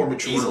course they're more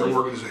mature Easily.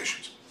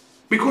 organizations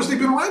because they've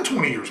been around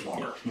 20 years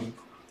longer.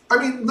 I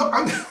mean, no,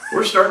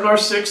 we're starting our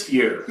 6th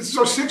year. This is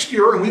our 6th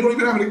year, and we don't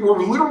even have any. We're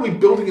literally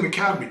building an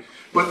academy.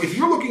 But if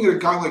you're looking at a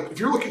guy if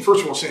you're looking,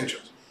 first of all,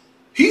 Sanchez,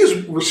 he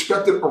is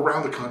respected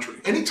around the country.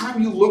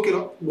 Anytime you look at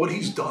what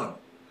he's done,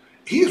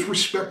 he is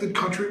respected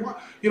countrywide.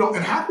 And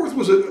Hackworth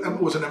was an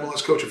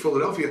MLS coach in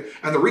Philadelphia,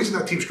 and the reason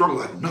that team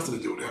struggled had nothing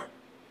to do with him.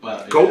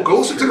 Well, Go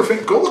listen to their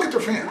fans. Go look at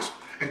their fans,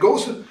 and go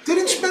listen. They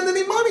didn't spend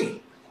any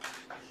money.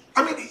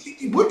 I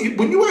mean,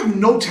 when you have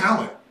no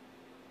talent,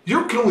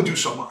 you can only do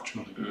so much.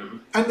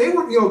 And they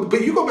were,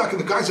 but you go back and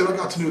the guys that I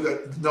got to know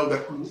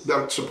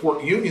that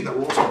support Union that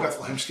were also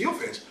Bethlehem Steel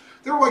fans,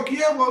 they were like,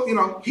 yeah,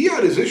 well, he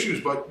had his issues,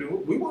 but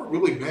we weren't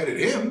really mad at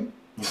him.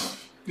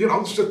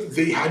 It's just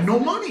they had no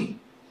money.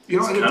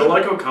 It's kind of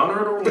like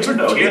O'Connor at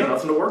Orlando. He had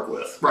nothing to work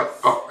with. Right.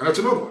 Oh, and that's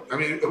another one. I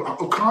mean,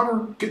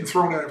 O'Connor getting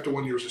thrown out after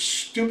 1 year is the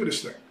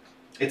stupidest thing.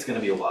 It's going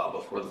to be a while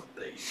before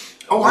they.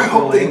 Oh, I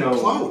hope they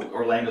implode.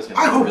 Orlando's going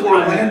to. I hope really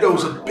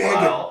Orlando's a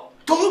bag of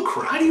dog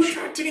crap. How do you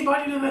attract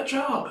anybody to that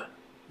job?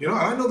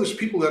 I know there's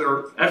people that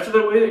are after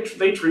the way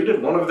they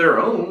treated one of their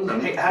own.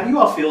 Hey, how do you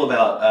all feel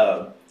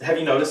about? Have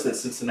you noticed that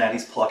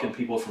Cincinnati's plucking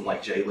people from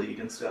like J League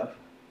and stuff?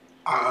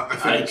 I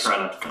think try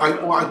not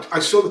to. I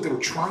saw that they were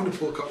trying to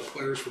pull a couple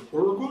players from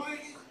Uruguay.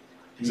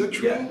 Is that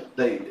true? Yeah,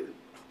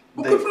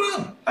 Well, They- good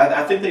for them.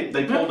 I think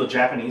they pulled a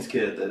Japanese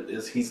kid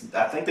that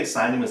I think they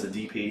signed him as a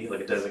DP,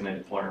 like a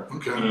designated player.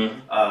 Okay.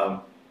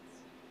 Mhm.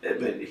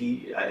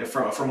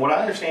 But from what I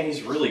understand,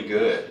 he's really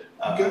good.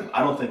 Okay.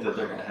 I don't think that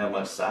they're going to have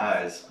much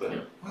size, but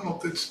Well,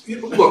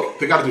 look,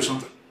 they got to do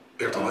something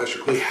after last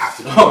year. They have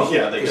to do oh something.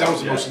 yeah, they Because got that was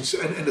the yeah. most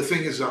insane. And the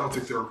thing is, I don't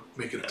think they're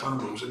making a ton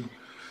of moves. And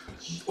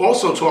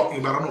also talking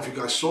about, I don't know if you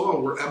guys saw,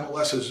 where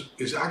MLS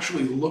is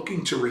actually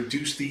looking to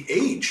reduce the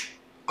age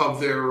of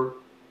their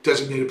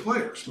designated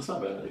players. That's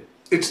not bad.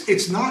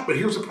 It's not, but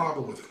here's the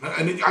problem with it.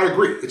 And I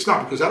agree, it's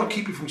not, because that'll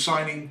keep you from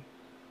signing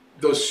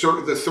the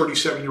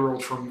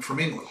 37-year-old from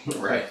England.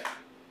 Right.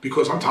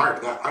 Because I'm tired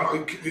of that.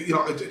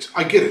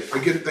 I get it. I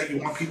get it that you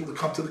want people to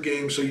come to the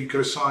game so you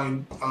could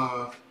assign.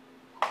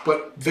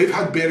 But they've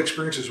had bad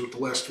experiences with the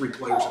last 3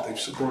 players that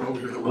they've brought over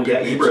here. That were Well,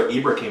 yeah, good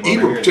names. Ibra came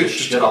over here and just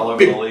shit all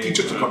over the league. He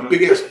just took a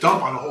big ass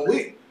dump on the whole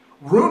league.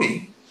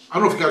 Rooney, I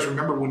don't know if you guys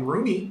remember when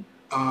Rooney,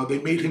 they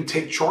made him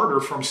take charter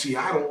from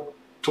Seattle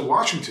to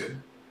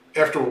Washington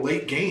after a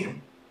late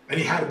game, and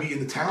he had to be in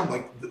the town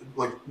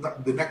like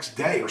the next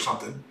day or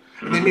something.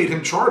 And they made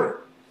him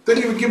charter. They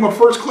didn't even give him a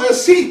first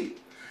class seat.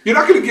 You're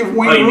not going to give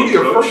Wayne you Rooney mean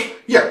a coach? first.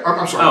 Yeah,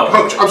 I'm sorry, Oh,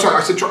 coach. okay. I'm sorry.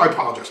 I said I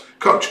apologize,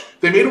 coach.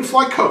 They made him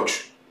fly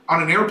coach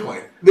on an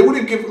airplane. They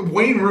wouldn't give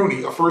Wayne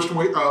Rooney a first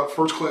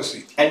class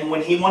seat. And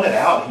when he wanted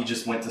out, he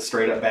just went to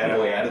straight up bad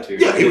boy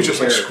attitude. Yeah, he was just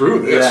like, screw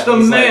this. Yeah, The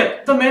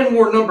he's the man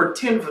wore number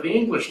 10 for the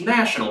English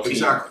national team.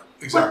 Exactly.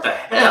 What the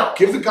hell?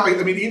 Give the guy.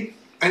 I mean,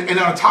 and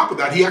on top of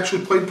that, he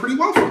actually played pretty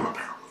well for him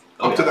apparently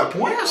up to that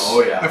point. Yes.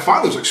 Oh yeah. And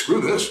finally, was like,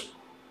 screw this,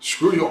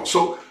 screw you all.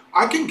 So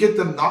I can get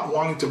them not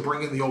wanting to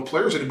bring in the old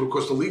players anymore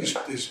because the league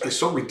is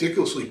so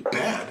ridiculously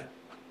bad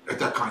at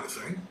that kind of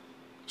thing.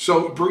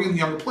 So bring in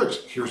younger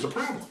players. Here's the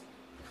problem: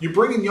 you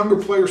bring in younger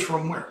players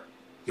from where?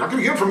 You're not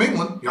going to get them from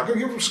England. You're not going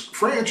to get them from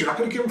France. You're not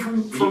going to get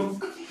them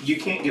from. You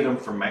can't get them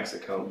from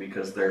Mexico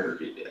because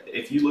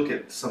if you look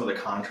at some of the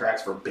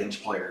contracts for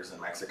bench players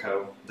in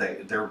Mexico,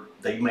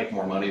 they make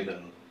more money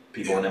than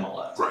people in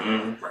MLS. Right.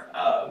 Mhm.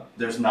 Right.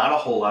 There's not a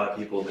whole lot of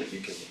people that you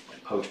can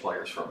poach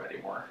players from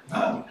anymore.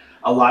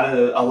 A lot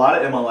of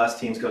MLS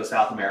teams go to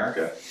South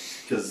America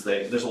because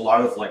there's a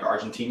lot of like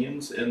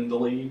Argentinians in the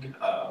league.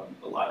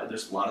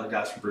 There's a lot of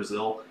guys from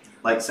Brazil.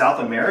 Like South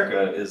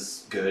America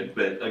is good,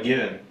 but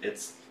again,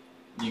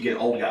 you get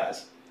old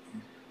guys.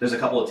 There's a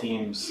couple of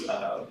teams.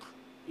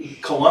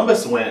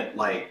 Columbus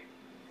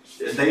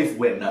they've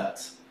went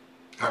nuts.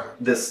 Okay.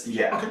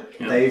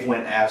 They've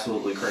went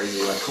absolutely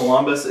crazy. Like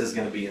Columbus is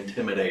going to be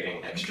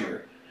intimidating next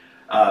year.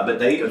 But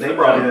they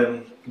brought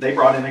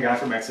in a guy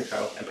from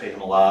Mexico and paid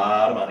him a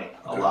lot of money.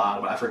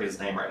 I forget his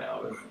name right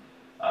now, but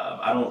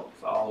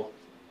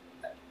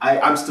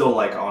I'm still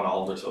like on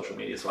all of their social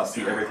media, so I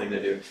see everything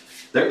they do.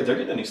 They're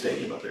getting a new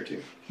stadium up there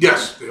too,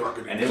 Yes, they are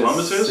good. and it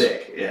Columbus is is?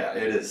 sick. Yeah,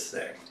 it is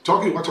sick.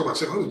 Want to talk about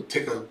second? Let me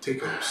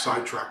take a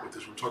sidetrack with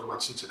this. We're talking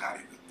about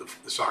Cincinnati,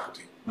 the soccer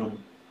team, Mhm.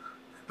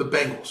 the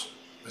Bengals.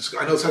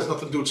 I know this has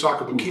nothing to do with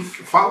soccer, but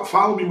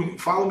follow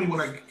me when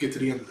I get to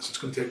the end of this. It's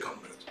going to take a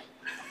couple minutes.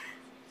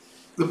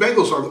 The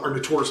Bengals are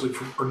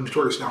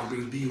notorious now for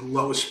being the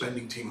lowest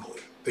spending team in the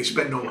league. They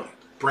spend no money.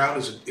 Brown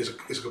is a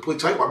complete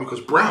tightwad because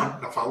Brown.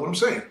 Now follow what I'm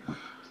saying.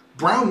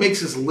 Brown makes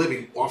his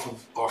living off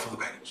of the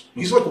Bengals.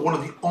 He's like one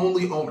of the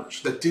only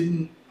owners that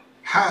didn't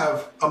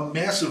have a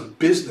massive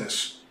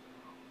business,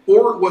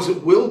 or was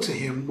it willed to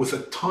him with a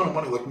ton of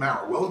money like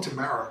Mara. Wellington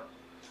Mara,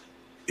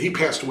 he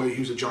passed away. He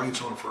was a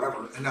Giants owner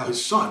forever, and now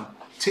his son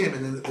Tim,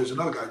 and then there's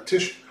another guy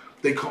Tish.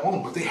 They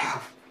co-own, but they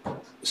have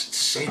this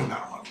insane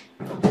amount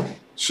of money.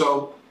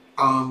 So,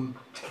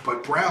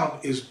 but Brown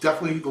is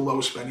definitely the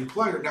lowest spending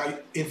player. Now,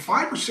 in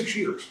 5 or 6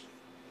 years,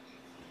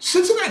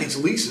 Cincinnati's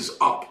lease is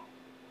up.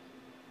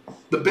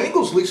 The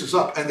Bengals' lease is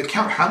up, and the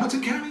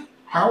Hamilton County,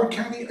 Howard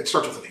County, it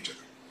starts with an H.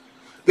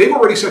 They've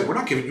already said, we're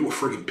not giving you a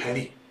friggin'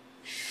 penny.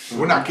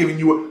 We're not giving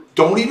you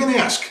don't even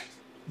ask.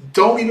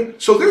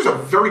 So there's a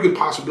very good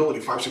possibility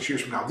 5, 6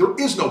 years from now, there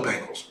is no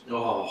Bengals.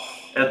 Oh,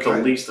 At the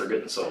Okay. least, they're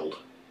getting sold.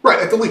 Right,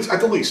 at the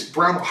least,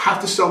 Brown will have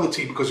to sell the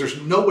team because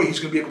there's no way he's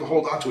going to be able to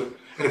hold on to it.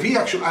 And if he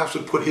actually has to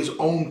put his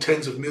own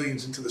tens of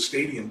millions into the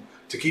stadium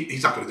to keep,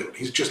 he's not going to do it.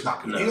 He's just not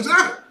going to. No. He doesn't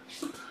have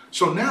it.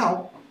 So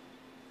now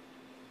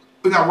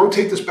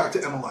rotate this back to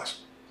MLS.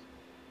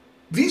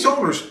 These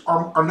owners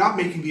are not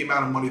making the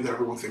amount of money that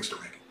everyone thinks they're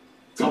making.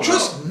 They're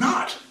just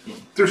not.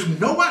 There's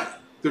no way.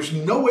 There's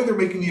no way they're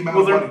making the amount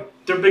of money.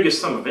 Their biggest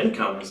sum of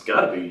income has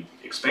got to be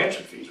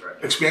expansion fees, right?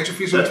 Expansion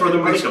fees. That's where their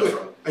money basically- comes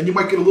from. And you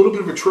might get a little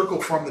bit of a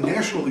trickle from the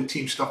National League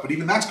team stuff, but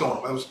even that's going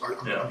up.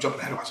 I'm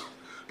jumping ahead of myself.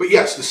 But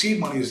yes, the seed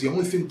money is the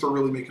only thing that they're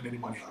really making any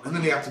money on. And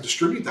then they have to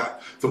distribute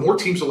that. The more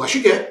teams, the less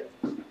you get.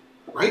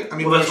 Right? I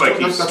mean, Well, that's why it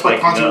keeps that's why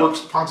spiking up.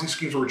 Ponzi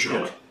schemes were a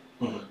joke.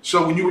 Yeah. Mhm.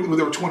 So when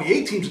there were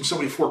 28 teams and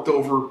somebody forked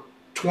over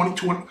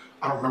 200,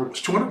 I don't remember, it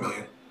was 200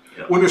 million.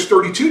 Yeah. When there's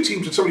 32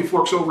 teams and somebody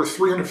forks over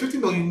 350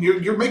 million,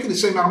 you're making the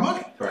same amount of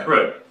money.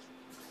 Right.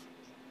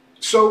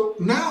 So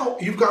now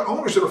you've got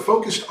owners that are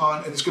focused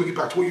on, and it's going to get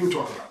back to what you were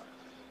talking about.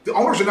 The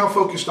owners are now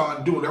focused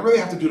on doing whatever they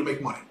have to do to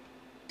make money.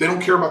 They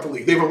don't care about the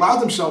league. They've allowed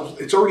themselves,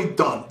 it's already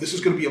done. This is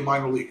going to be a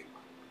minor league.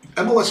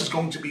 MLS is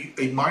going to be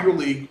a minor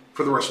league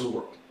for the rest of the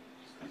world.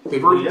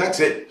 They've already, that's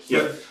it. Yeah.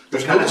 There's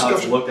That's no kinda how it's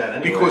discussion. looked at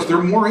anyway. Because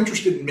they're more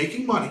interested in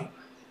making money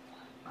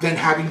than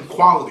having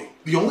quality.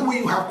 The only way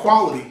you have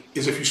quality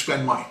is if you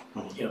spend money.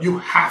 Yeah. You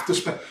have to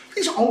spend.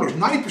 These owners,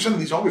 90% of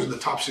these owners in the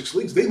top 6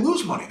 leagues, they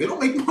lose money. They don't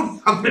make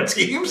money on their Yeah.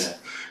 teams. Yeah.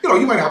 You know,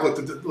 you might have like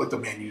the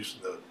Man U's,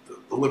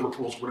 the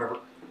Liverpools, whatever.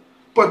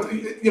 But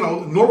you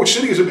know, Norwich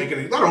City isn't making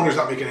any. That owner's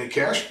not making any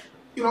cash.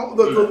 You know,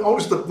 the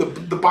owners,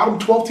 the bottom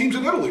 12 teams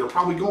in Italy are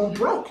probably going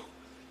broke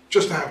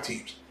just to have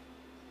teams.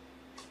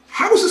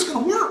 How is this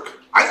going to work?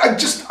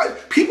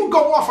 People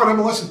go off on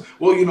MLS and,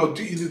 well, you know,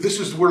 this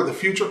is where the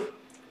future.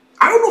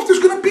 I don't know if there's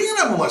going to be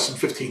an MLS in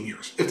 15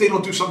 years if they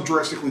don't do something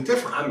drastically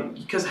different.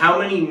 Because how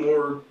many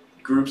more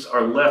groups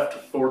are left to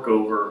fork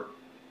over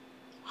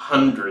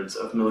hundreds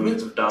of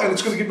millions of dollars? And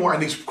it's going to get more.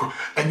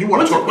 And you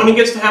want to talk when it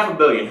gets to $500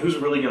 million, who's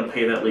really going to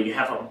pay that league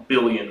 $500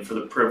 million for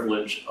the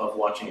privilege of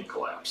watching it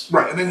collapse?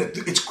 right? And then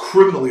it's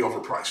criminally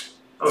overpriced.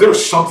 Okay.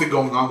 There's something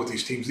going on with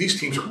these teams. These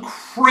teams are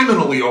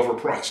criminally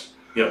overpriced.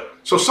 Yeah.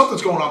 So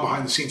something's going on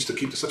behind the scenes to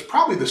keep this. That's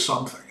probably the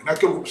Sun thing, and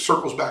that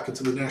circles back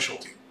into the national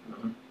team.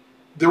 Mm-hmm.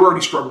 They're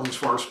already struggling as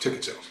far as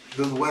ticket sales.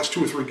 The last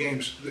 2 or 3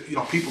 games, you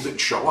know, people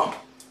didn't show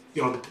up.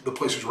 You know, the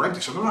places were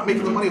empty, so they're not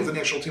making the money of the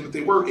national team that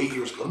they were 8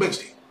 years ago. The men's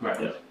team, Right.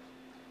 Yeah.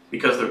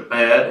 Because they're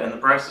bad and the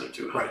prices are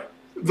too high. right?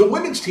 The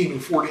women's team in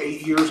 4 to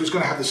 8 years is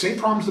going to have the same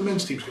problems the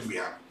men's team is going to be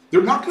having.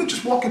 They're not going to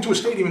just walk into a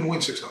stadium and win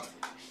 6-0.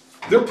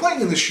 They're playing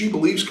in the She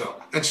Believes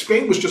Cup, and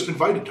Spain was just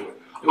invited to it.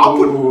 I'll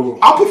put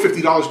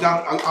 $50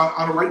 down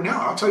on it right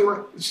now. I'll tell you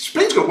right,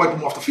 Spain's going to wipe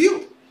them off the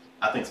field.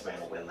 I think Spain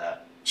will win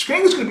that.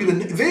 Spain is going to be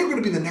they're going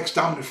to be the next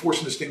dominant force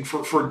in this thing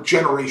for a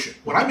generation.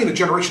 When I mean a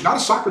generation, not a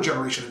soccer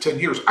generation in 10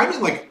 years, I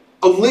mean like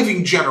a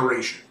living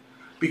generation,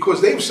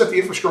 because they've set the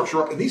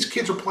infrastructure up, and these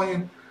kids are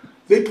playing.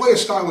 They play a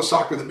style of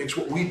soccer that makes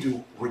what we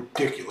do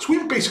ridiculous.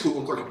 We basically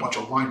look like a bunch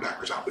of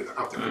linebackers out there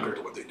compared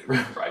to what they do.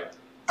 Right.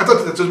 I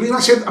thought that doesn't mean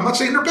I'm not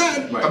saying they're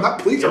bad. Right. I'm not.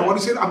 Please, I Yeah. don't want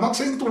to say that. I'm not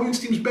saying that the women's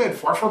team is bad.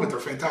 Far from it. They're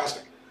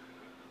fantastic.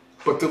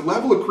 But the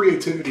level of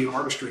creativity and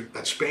artistry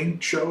that Spain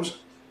shows,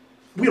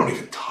 we don't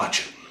even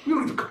touch it. We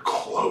don't even come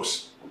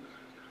close.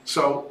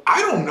 So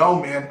I don't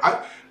know, man.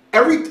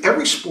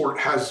 Every sport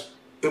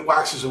it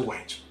waxes and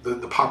wanes.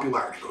 The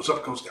popularity goes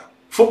up, goes down.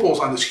 Football's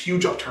on this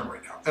huge upturn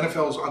right now.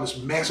 NFL's on this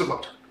massive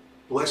upturn.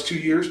 The last 2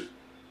 years,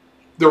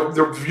 their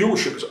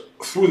viewership is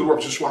through the roof. I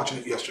was just watching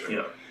it yesterday.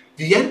 Yeah.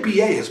 The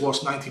NBA has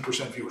lost 19%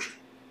 viewership.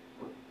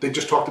 They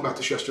just talked about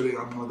this yesterday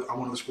on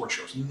one of the sports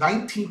shows.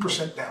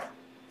 19% down.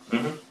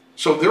 Mm-hmm.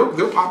 So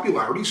their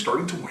popularity is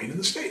starting to wane in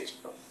the States.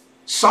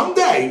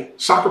 Someday,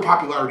 soccer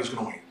popularity is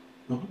going to wane.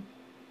 Mhm.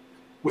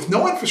 With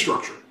no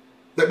infrastructure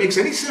that makes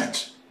any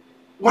sense,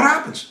 what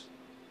happens?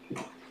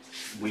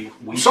 We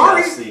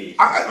Sorry, shall see.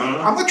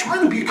 I'm not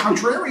trying to be a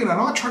contrarian. I'm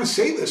not trying to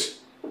say this.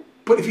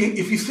 But if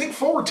you think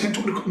forward 10,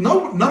 20,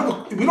 none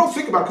of it, we don't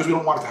think about it because we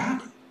don't want it to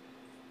happen.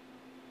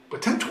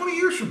 But 10, 20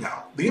 years from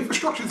now, the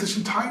infrastructure of this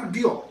entire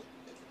deal,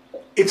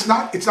 it's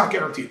not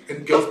guaranteed. And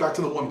it goes back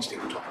to the women's team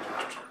we're talking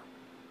about.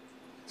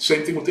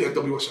 Same thing with the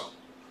NWSL.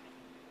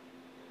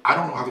 I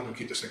don't know how they're going to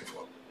keep this thing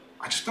afloat.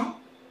 I just don't.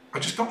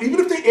 Even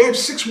if they add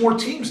 6 more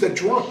teams that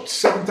draw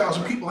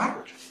 7,000 people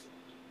average,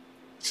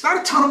 it's not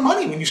a ton of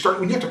money when you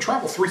have to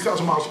travel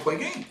 3,000 miles to play a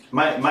game.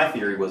 My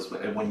theory was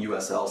when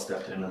USL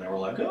stepped in and they were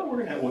like, oh, we're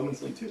going to have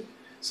women's league too.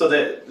 So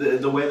that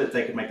the way that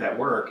they could make that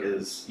work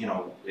is, you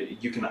know,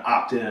 you can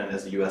opt in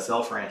as a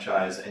USL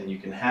franchise and you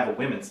can have a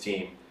women's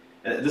team.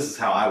 And this is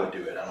how I would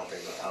do it. I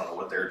don't know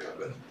what they're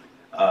doing,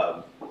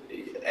 but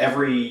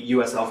every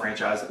USL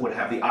franchise would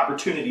have the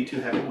opportunity to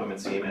have a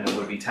women's team, and it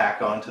would be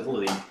tacked on to the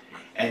league,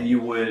 and you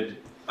would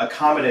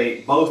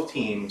accommodate both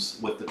teams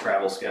with the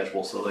travel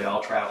schedule, so they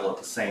all travel at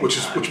the same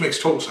time. Which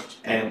makes total sense.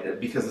 And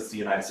because it's the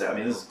United States, I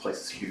mean, this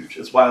place is huge.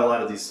 It's why a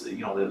lot of these, you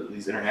know,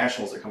 these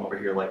internationals that come over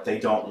here, like, they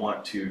don't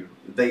want to,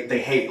 they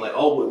hate, like,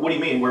 oh, what do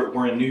you mean?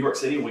 We're in New York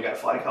City and we got to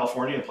fly to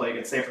California and play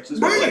against San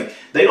Francisco. Right. Like,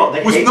 they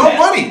With hate no that.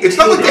 money. It's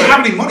not like they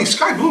have any money.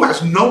 Sky Blue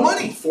has no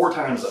money. 4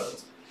 time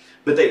zones.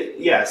 But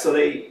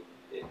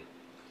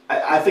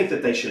I think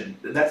that they should,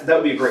 that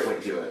would be a great way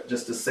to do it,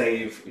 just to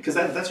save, because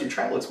that's your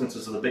travel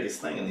expenses are the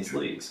biggest thing in these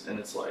leagues, and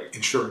it's like.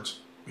 Insurance.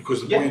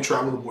 Because the more Yeah. you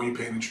travel, the more you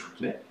pay in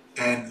insurance. Yeah.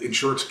 And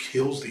insurance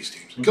kills these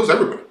teams. It kills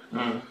everybody.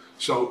 Mm-hmm.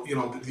 So, you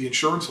know, the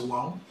insurance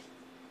alone,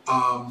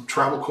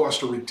 travel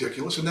costs are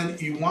ridiculous. And then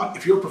if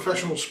you're a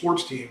professional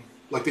sports team,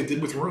 like they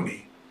did with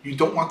Rooney, you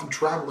don't want them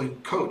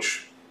traveling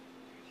coach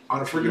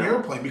on a friggin'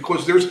 airplane,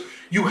 because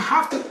you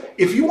have to,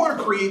 if you want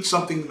to create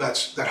something that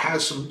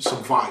has some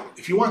vibe,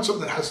 if you want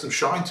something that has some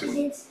shine to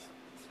it,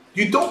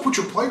 you don't put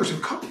your players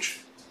in coach.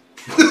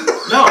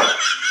 No,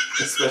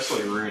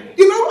 especially Rooney.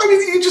 You know, I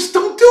mean, you just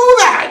don't do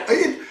that.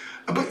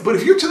 But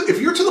if you're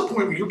to the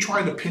point where you're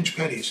trying to pinch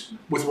pennies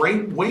with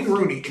Wayne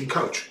Rooney in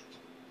coach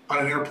on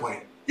an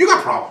airplane, you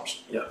got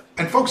problems. Yeah.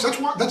 And folks, that's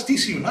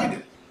DC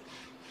United.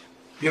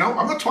 You know,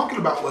 I'm not talking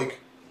about like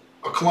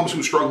a Columbus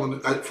who's struggling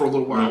for a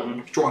little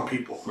while, drawing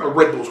people, or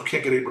Red Bulls who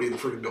can't get anybody in the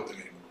friggin' building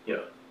anymore. Yeah.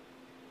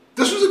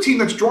 This was a team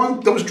that was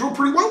drawn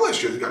pretty well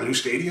last year. They got a new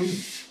stadium.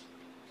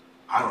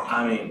 I don't know.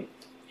 I mean,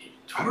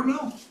 I don't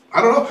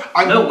know.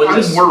 I'm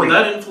when worried.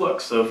 that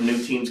influx of new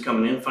teams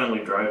coming in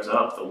finally drives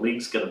up, the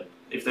league's gonna.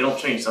 If they don't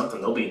change something,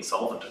 they'll be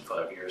insolvent in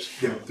 5 years.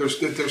 Yeah, there's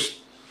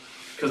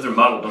Because their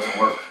model doesn't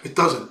work. it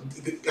doesn't.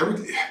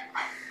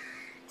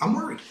 I'm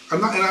worried.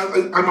 I'm not,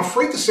 and I'm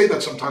afraid to say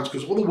that sometimes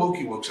because all the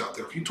wokey wokes out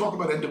there. If you talk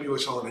about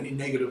NWSL in any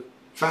negative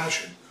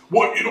fashion,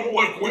 what, you don't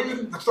like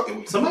women? That's not.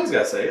 Somebody's got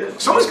to say it.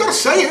 Somebody's got to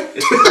say it.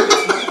 It's not,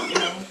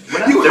 we're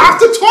not You there. have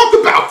to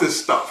talk about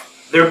this stuff.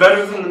 They're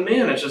better than the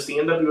men. It's just the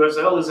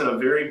NWSL is in a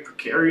very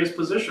precarious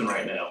position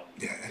right now.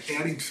 Yeah, and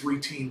adding 3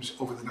 teams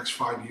over the next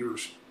 5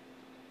 years,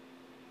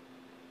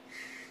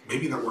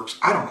 maybe that works.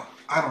 I don't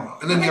know.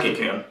 And then I you think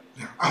have it can.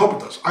 Yeah, I hope it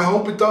does. I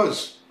hope it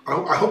does.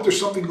 I hope there's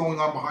something going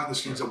on behind the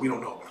scenes that we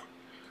don't know about.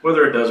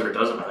 Whether it does or it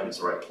doesn't, I think it's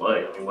the right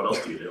play. I mean, what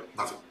else do you do?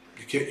 Nothing.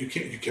 You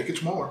can't get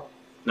smaller.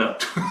 No.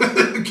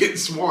 Getting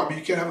small. I mean,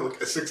 you can't have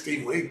like a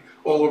 16 league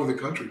all over the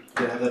country. You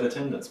gotta have that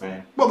attendance,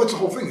 man. Well, that's the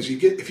whole thing. Is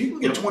if you can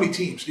get Yep. 20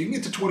 teams, you can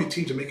get to 20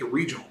 teams and make it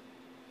regional.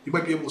 You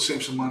might be able to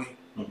save some money,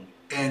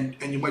 and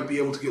you might be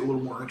able to get a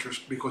little more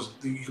interest because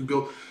you can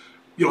build.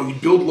 You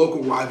build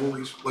local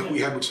rivalries like we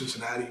had with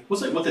Cincinnati.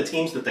 What's it with the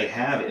teams that they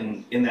have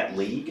in that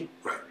league?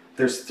 Right.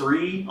 There's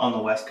 3 on the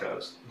West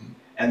Coast,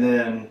 and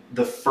then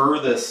the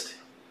furthest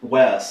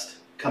west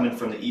coming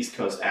from the East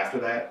Coast after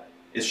that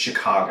is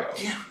Chicago.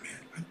 Yeah,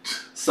 man.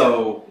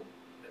 So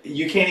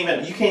you can't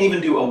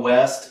even do a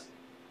West.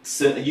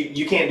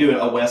 You can't do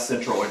a West,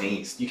 Central, and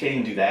East. You can't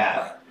even do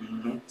that.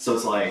 Mm-hmm. So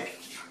it's like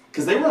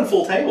because they run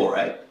full table,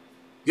 right?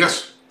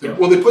 Yes. Yeah.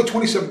 Well, they play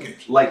 27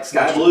 games. Like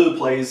Sky Blue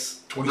plays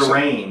the 27.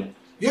 Rain.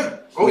 Yeah.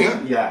 Oh,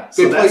 yeah. Yeah.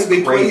 They So that's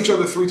play crazy. each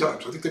other 3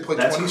 times. I think they play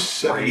That's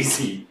 27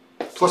 crazy.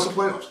 plus the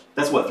playoffs.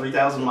 That's what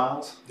 3,000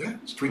 miles. Yeah,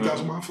 it's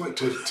 3,000 mile flight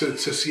to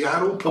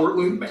Seattle,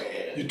 Portland. Man,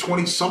 You're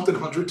 20-something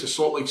hundred to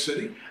Salt Lake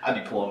City.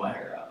 I'd be pulling my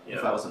hair out if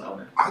Yeah. I was an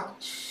owner. I,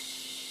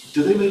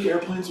 Do they make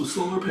airplanes with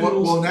solar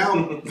panels? well,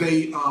 now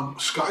they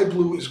Sky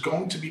Blue is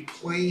going to be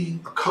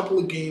playing a couple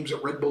of games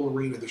at Red Bull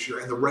Arena this year,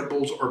 and the Red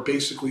Bulls are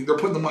basically they're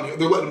putting the money.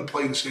 They're letting them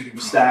play in the stadium.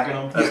 Stacking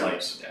them. That's Yeah.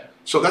 nice. Yeah.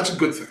 So that's a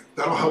good thing.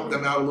 That'll help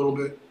them out a little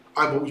bit.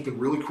 I've always been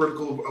really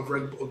critical of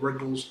Red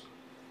Bulls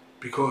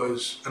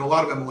because, and a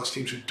lot of MLS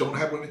teams who don't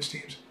have women's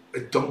teams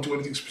and don't do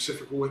anything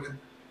specific for women,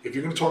 if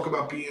you're going to talk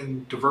about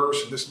being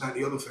diverse and this and that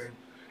and the other thing,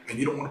 and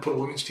you don't want to put a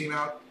women's team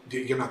out,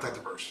 you're not that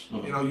diverse.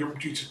 Mhm. You know,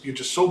 you're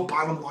just so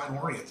bottom line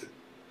oriented.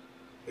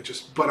 It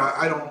just, but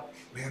I don't,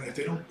 man. If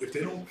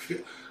they don't feel,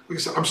 like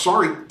I said, I'm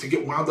sorry to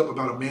get wound up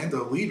about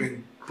Amanda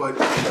leaving, but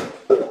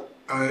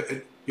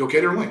you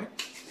okay there, Link?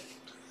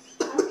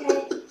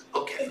 Okay.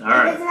 Okay. All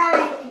right. It doesn't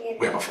have anything in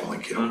We it. have a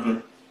falling kid. Mm-hmm.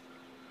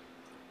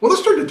 Well,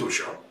 let's turn it into a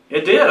show.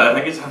 It did. I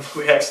think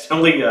we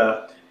accidentally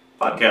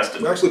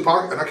podcasted. We actually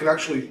and I can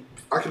actually.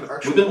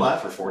 We've been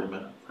live for 40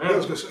 minutes. Yeah, I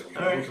was gonna say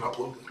All right. we can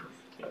upload later.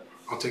 Yep.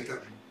 I'll take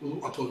that. We'll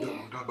upload that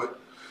when we're done. But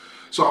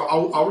so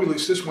I'll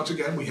release this once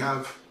again. We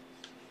have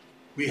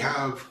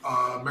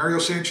Mario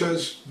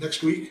Sanchez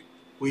next week.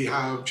 We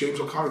have James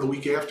O'Connor the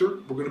week after.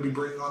 We're going to be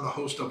bringing on the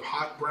host of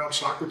Hot Brown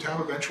Soccer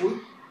Town eventually.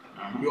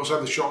 We also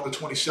have the show on the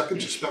 22nd.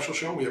 It's a special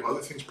show. We have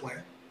other things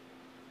planned.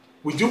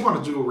 We do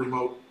want to do a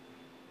remote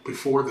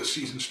before the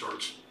season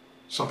starts,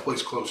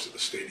 someplace close to the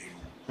stadium.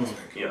 I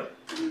think. Yeah.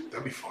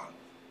 That'd be fun.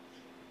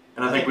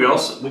 And I think we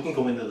also we can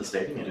go into the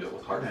stadium and do it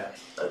with hard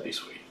hats. that'd be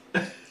sweet.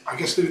 I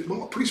guess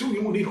pretty soon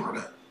you won't need hard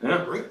hat.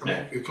 Yeah. Right? I mean,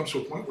 Yeah. it comes to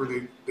a point where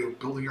they're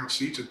building out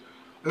seats. And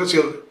that's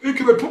the other, hey,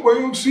 can I put my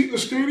own seat in the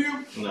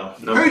stadium? No.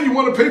 No. Hey, you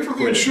want to pay for the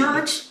Quit it.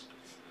 insurance?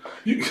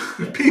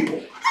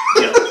 People.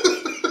 Yeah.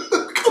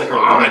 It's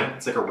like,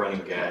 it's like a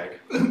running gag.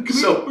 Can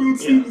So, I have my own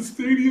seat in the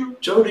stadium?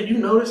 Joe, did you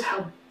notice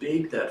how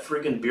big that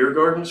friggin' beer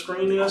garden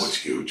screen Oh, it's is?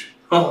 huge.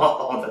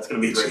 Oh, that's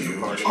gonna be It's great for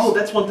huge. parties. Oh,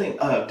 that's one thing.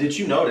 Did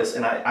you notice,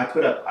 and I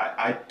put up,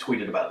 I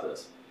tweeted about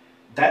this.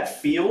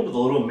 That field, the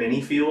little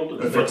mini field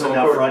that they're Futsal putting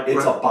out court? front,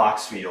 it's Right. a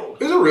box field.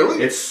 Is it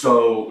really? It's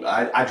so,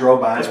 I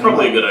drove by That's and I'm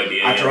probably a like- good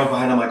idea. I yeah. drove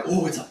by and I'm like,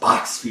 oh, it's a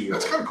box field.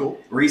 That's kind of cool.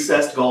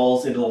 Recessed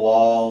goals into the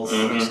walls.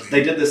 Mhm.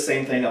 They did the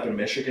same thing up in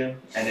Michigan,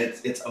 and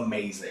it's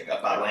amazing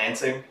up by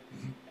Lansing,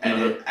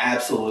 and it's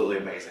absolutely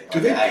amazing. Do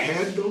Like, they I-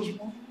 pad those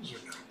walls or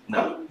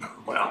No, no? No.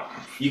 Wow.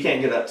 you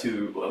can't get up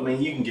to. I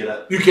mean, you can get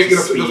up. You can't get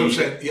up to, that's what I'm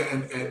speed. saying.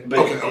 Yeah, and But-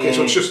 okay,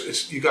 so it's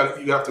just, you have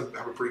to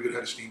have a pretty good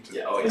head of steam to.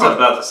 Yeah, oh, It's yeah.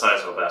 about the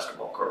size of a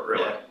basketball court,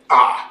 really.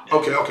 Yeah.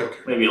 Okay.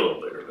 Maybe a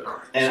little bigger, but All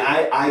right. And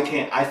I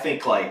can't. I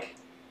think like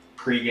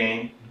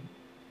pregame,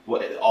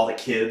 what all the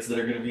kids that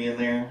are going to be in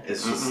there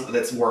is just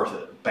that's worth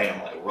it.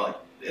 Bam, like we're like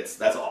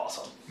that's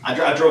awesome.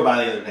 I drove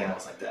by the other day and I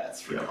was like,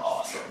 that's freaking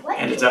awesome. What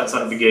and it's is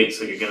outside the gate,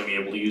 so you're gonna be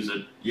able to use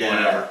it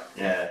whenever.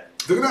 Yeah.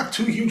 They're gonna have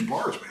 2 huge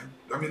bars, man.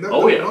 I mean,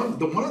 Oh, yeah.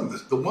 the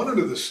one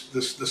under the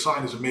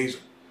sign is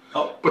amazing.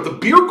 Oh. But the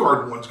beer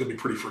garden one's gonna be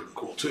pretty freaking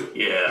cool too. And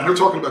Yeah. they're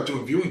talking about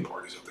doing viewing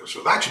parties up there,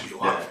 so that should be a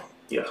lot of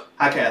Yeah. fun.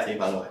 Hi, Kathy.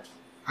 By the way.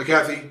 Hi,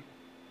 Kathy.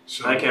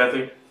 So, Hi,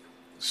 Kathy.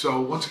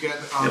 So once again,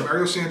 Yep.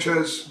 Mario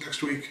Sanchez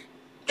next week,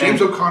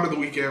 James O'Connor the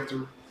week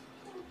after.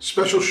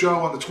 Special show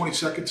on the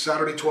 22nd,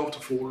 Saturday, 12 to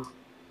 4.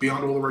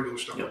 Beyond all the regular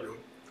stuff Yep. we're doing.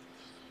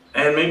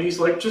 And maybe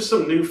like just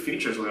some new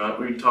features we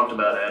talked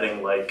about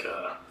adding, like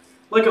a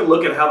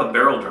look at how the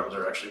barrel drums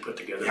are actually put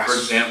together. Yes. For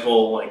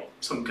example, like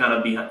some kind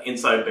of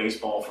inside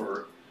baseball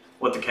for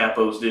what the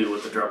capos do,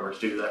 what the drummers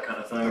do, that kind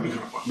of That'd be thing.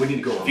 kind of fun. We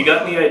need to go on. If you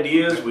got any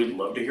ideas, we'd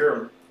love to hear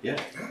them.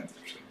 Yeah. Yeah.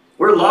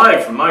 We're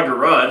live from my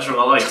garage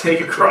while I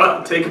take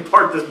apart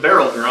this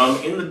barrel drum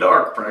in the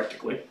dark,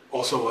 practically.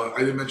 Also, I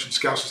didn't mention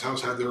Scouts'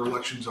 house had their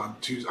elections on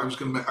Tuesday.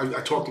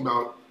 I talked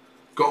about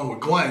going with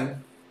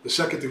Glenn. The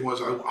second thing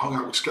was I hung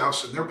out with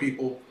Scouts and their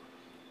people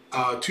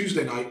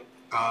Tuesday night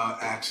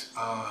at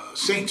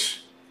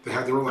Saints. They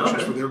had their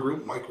elections for their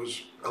group. Mike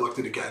was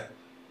elected again.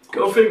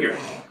 Go figure.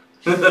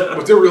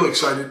 But they're really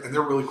excited and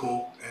they're really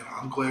cool. And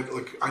I'm glad,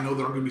 like, I know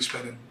that I'm going to be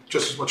spending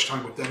just as much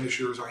time with them this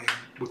year as I am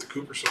with the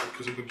Cooper side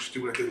because I'm going to just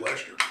do what I did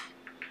last year.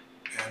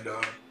 And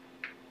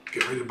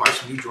get ready to buy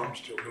some new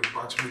drums too. I'm going to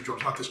buy some new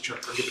drums. Not this check.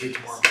 I get paid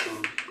tomorrow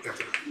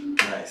after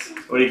that. Nice.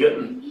 What are you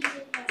getting?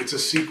 It's a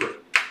secret.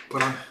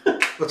 But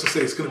let's just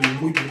say it's going to be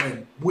muy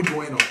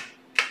bueno.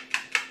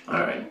 All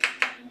right.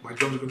 My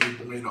drums are going to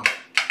be bueno.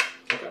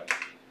 Okay. It's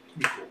going to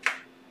be cool.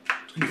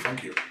 It's going to be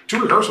funky.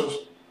 2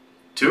 rehearsals.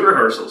 2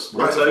 rehearsals.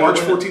 Right, That's how March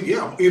you win 14th,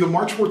 yeah, either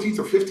March 14th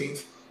or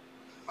 15th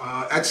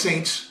at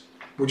Saints.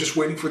 We're just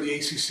waiting for the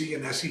ACC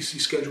and SEC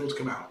schedule to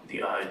come out. it.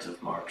 The Ides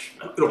of March.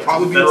 No, It'll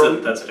probably be that's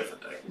early. that's a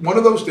different day. One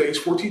of those days,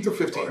 14th or Or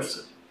 15th. is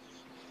it?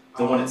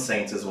 The one at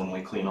Saints is when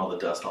we clean all the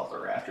dust off the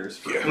rafters.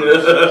 For Yeah.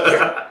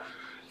 Yeah.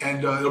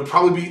 And it'll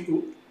probably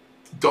be,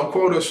 don't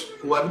quote us,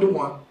 11 to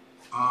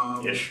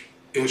 1. Ish.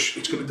 Ish.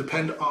 It's going to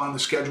depend on the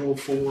schedule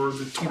for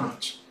the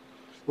tournaments.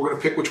 We're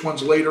going to pick which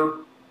ones later.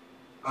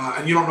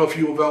 And you don't know if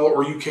U of L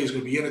or UK is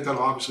going to be in it.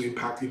 That'll obviously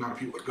impact the amount of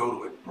people that go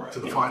to it, to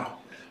the final.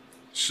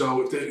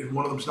 So if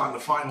one of them's not in the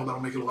final,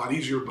 that'll make it a lot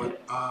easier.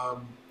 But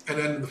and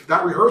then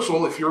that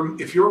rehearsal, if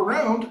you're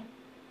around,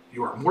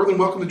 you are more than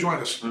welcome to join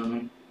us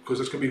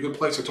because it's going to be a good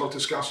place. I talked to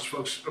Scouts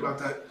folks about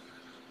that.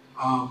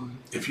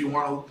 If you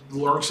want to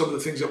learn some of the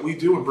things that we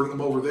do and bring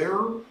them over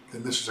there,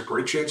 then this is a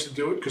great chance to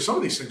do it because some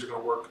of these things are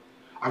going to work.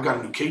 I've got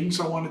a new cadence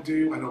I want to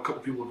do. I know a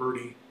couple people have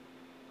already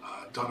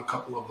done a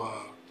couple of.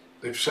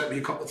 They've sent me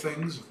a couple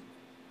things. And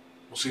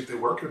we'll see if they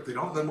work. If they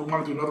don't, then we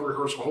want to do another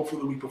rehearsal,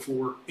 hopefully the week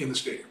before in the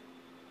stadium,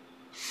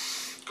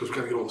 because we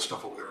got to get all the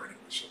stuff over there anyway.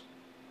 So,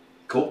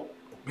 Cool.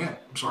 man,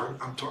 I'm sorry,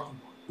 I'm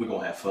talking. We're going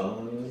to have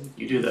fun.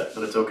 You do that,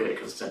 but it's okay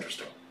because it's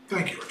interesting.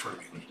 Thank you. I try to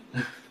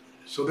be.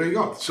 So there you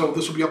go. So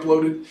this will be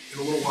uploaded in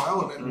a little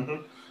while, and then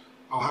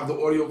I'll have the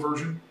audio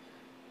version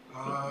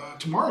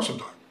tomorrow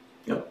sometime.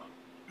 Yep.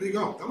 There you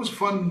go. That was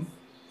fun.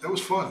 That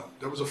was fun.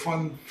 That was a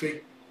fun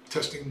fake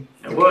testing.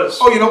 It was.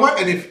 Oh, you know what?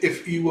 And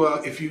if you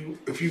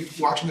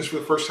watching this for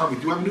the first time,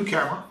 we do have a new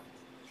camera.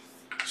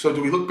 So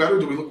do we look better?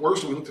 Do we look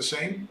worse? Do we look the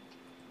same?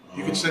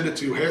 You can send it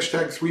to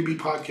 #3B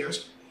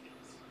podcast,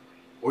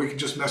 or you can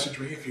just message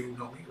me if you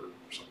know me or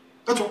something.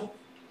 That's all.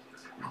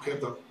 Okay, I'm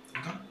done.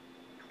 I'm done.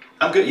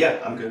 I'm good.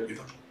 Yeah, I'm good. You're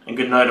done. And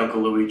good night,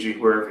 Uncle Luigi,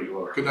 wherever you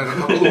are. Good night,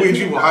 Uncle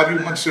Luigi. We'll have you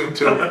on soon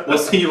too. We'll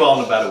see you all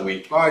in about a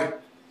week. Bye.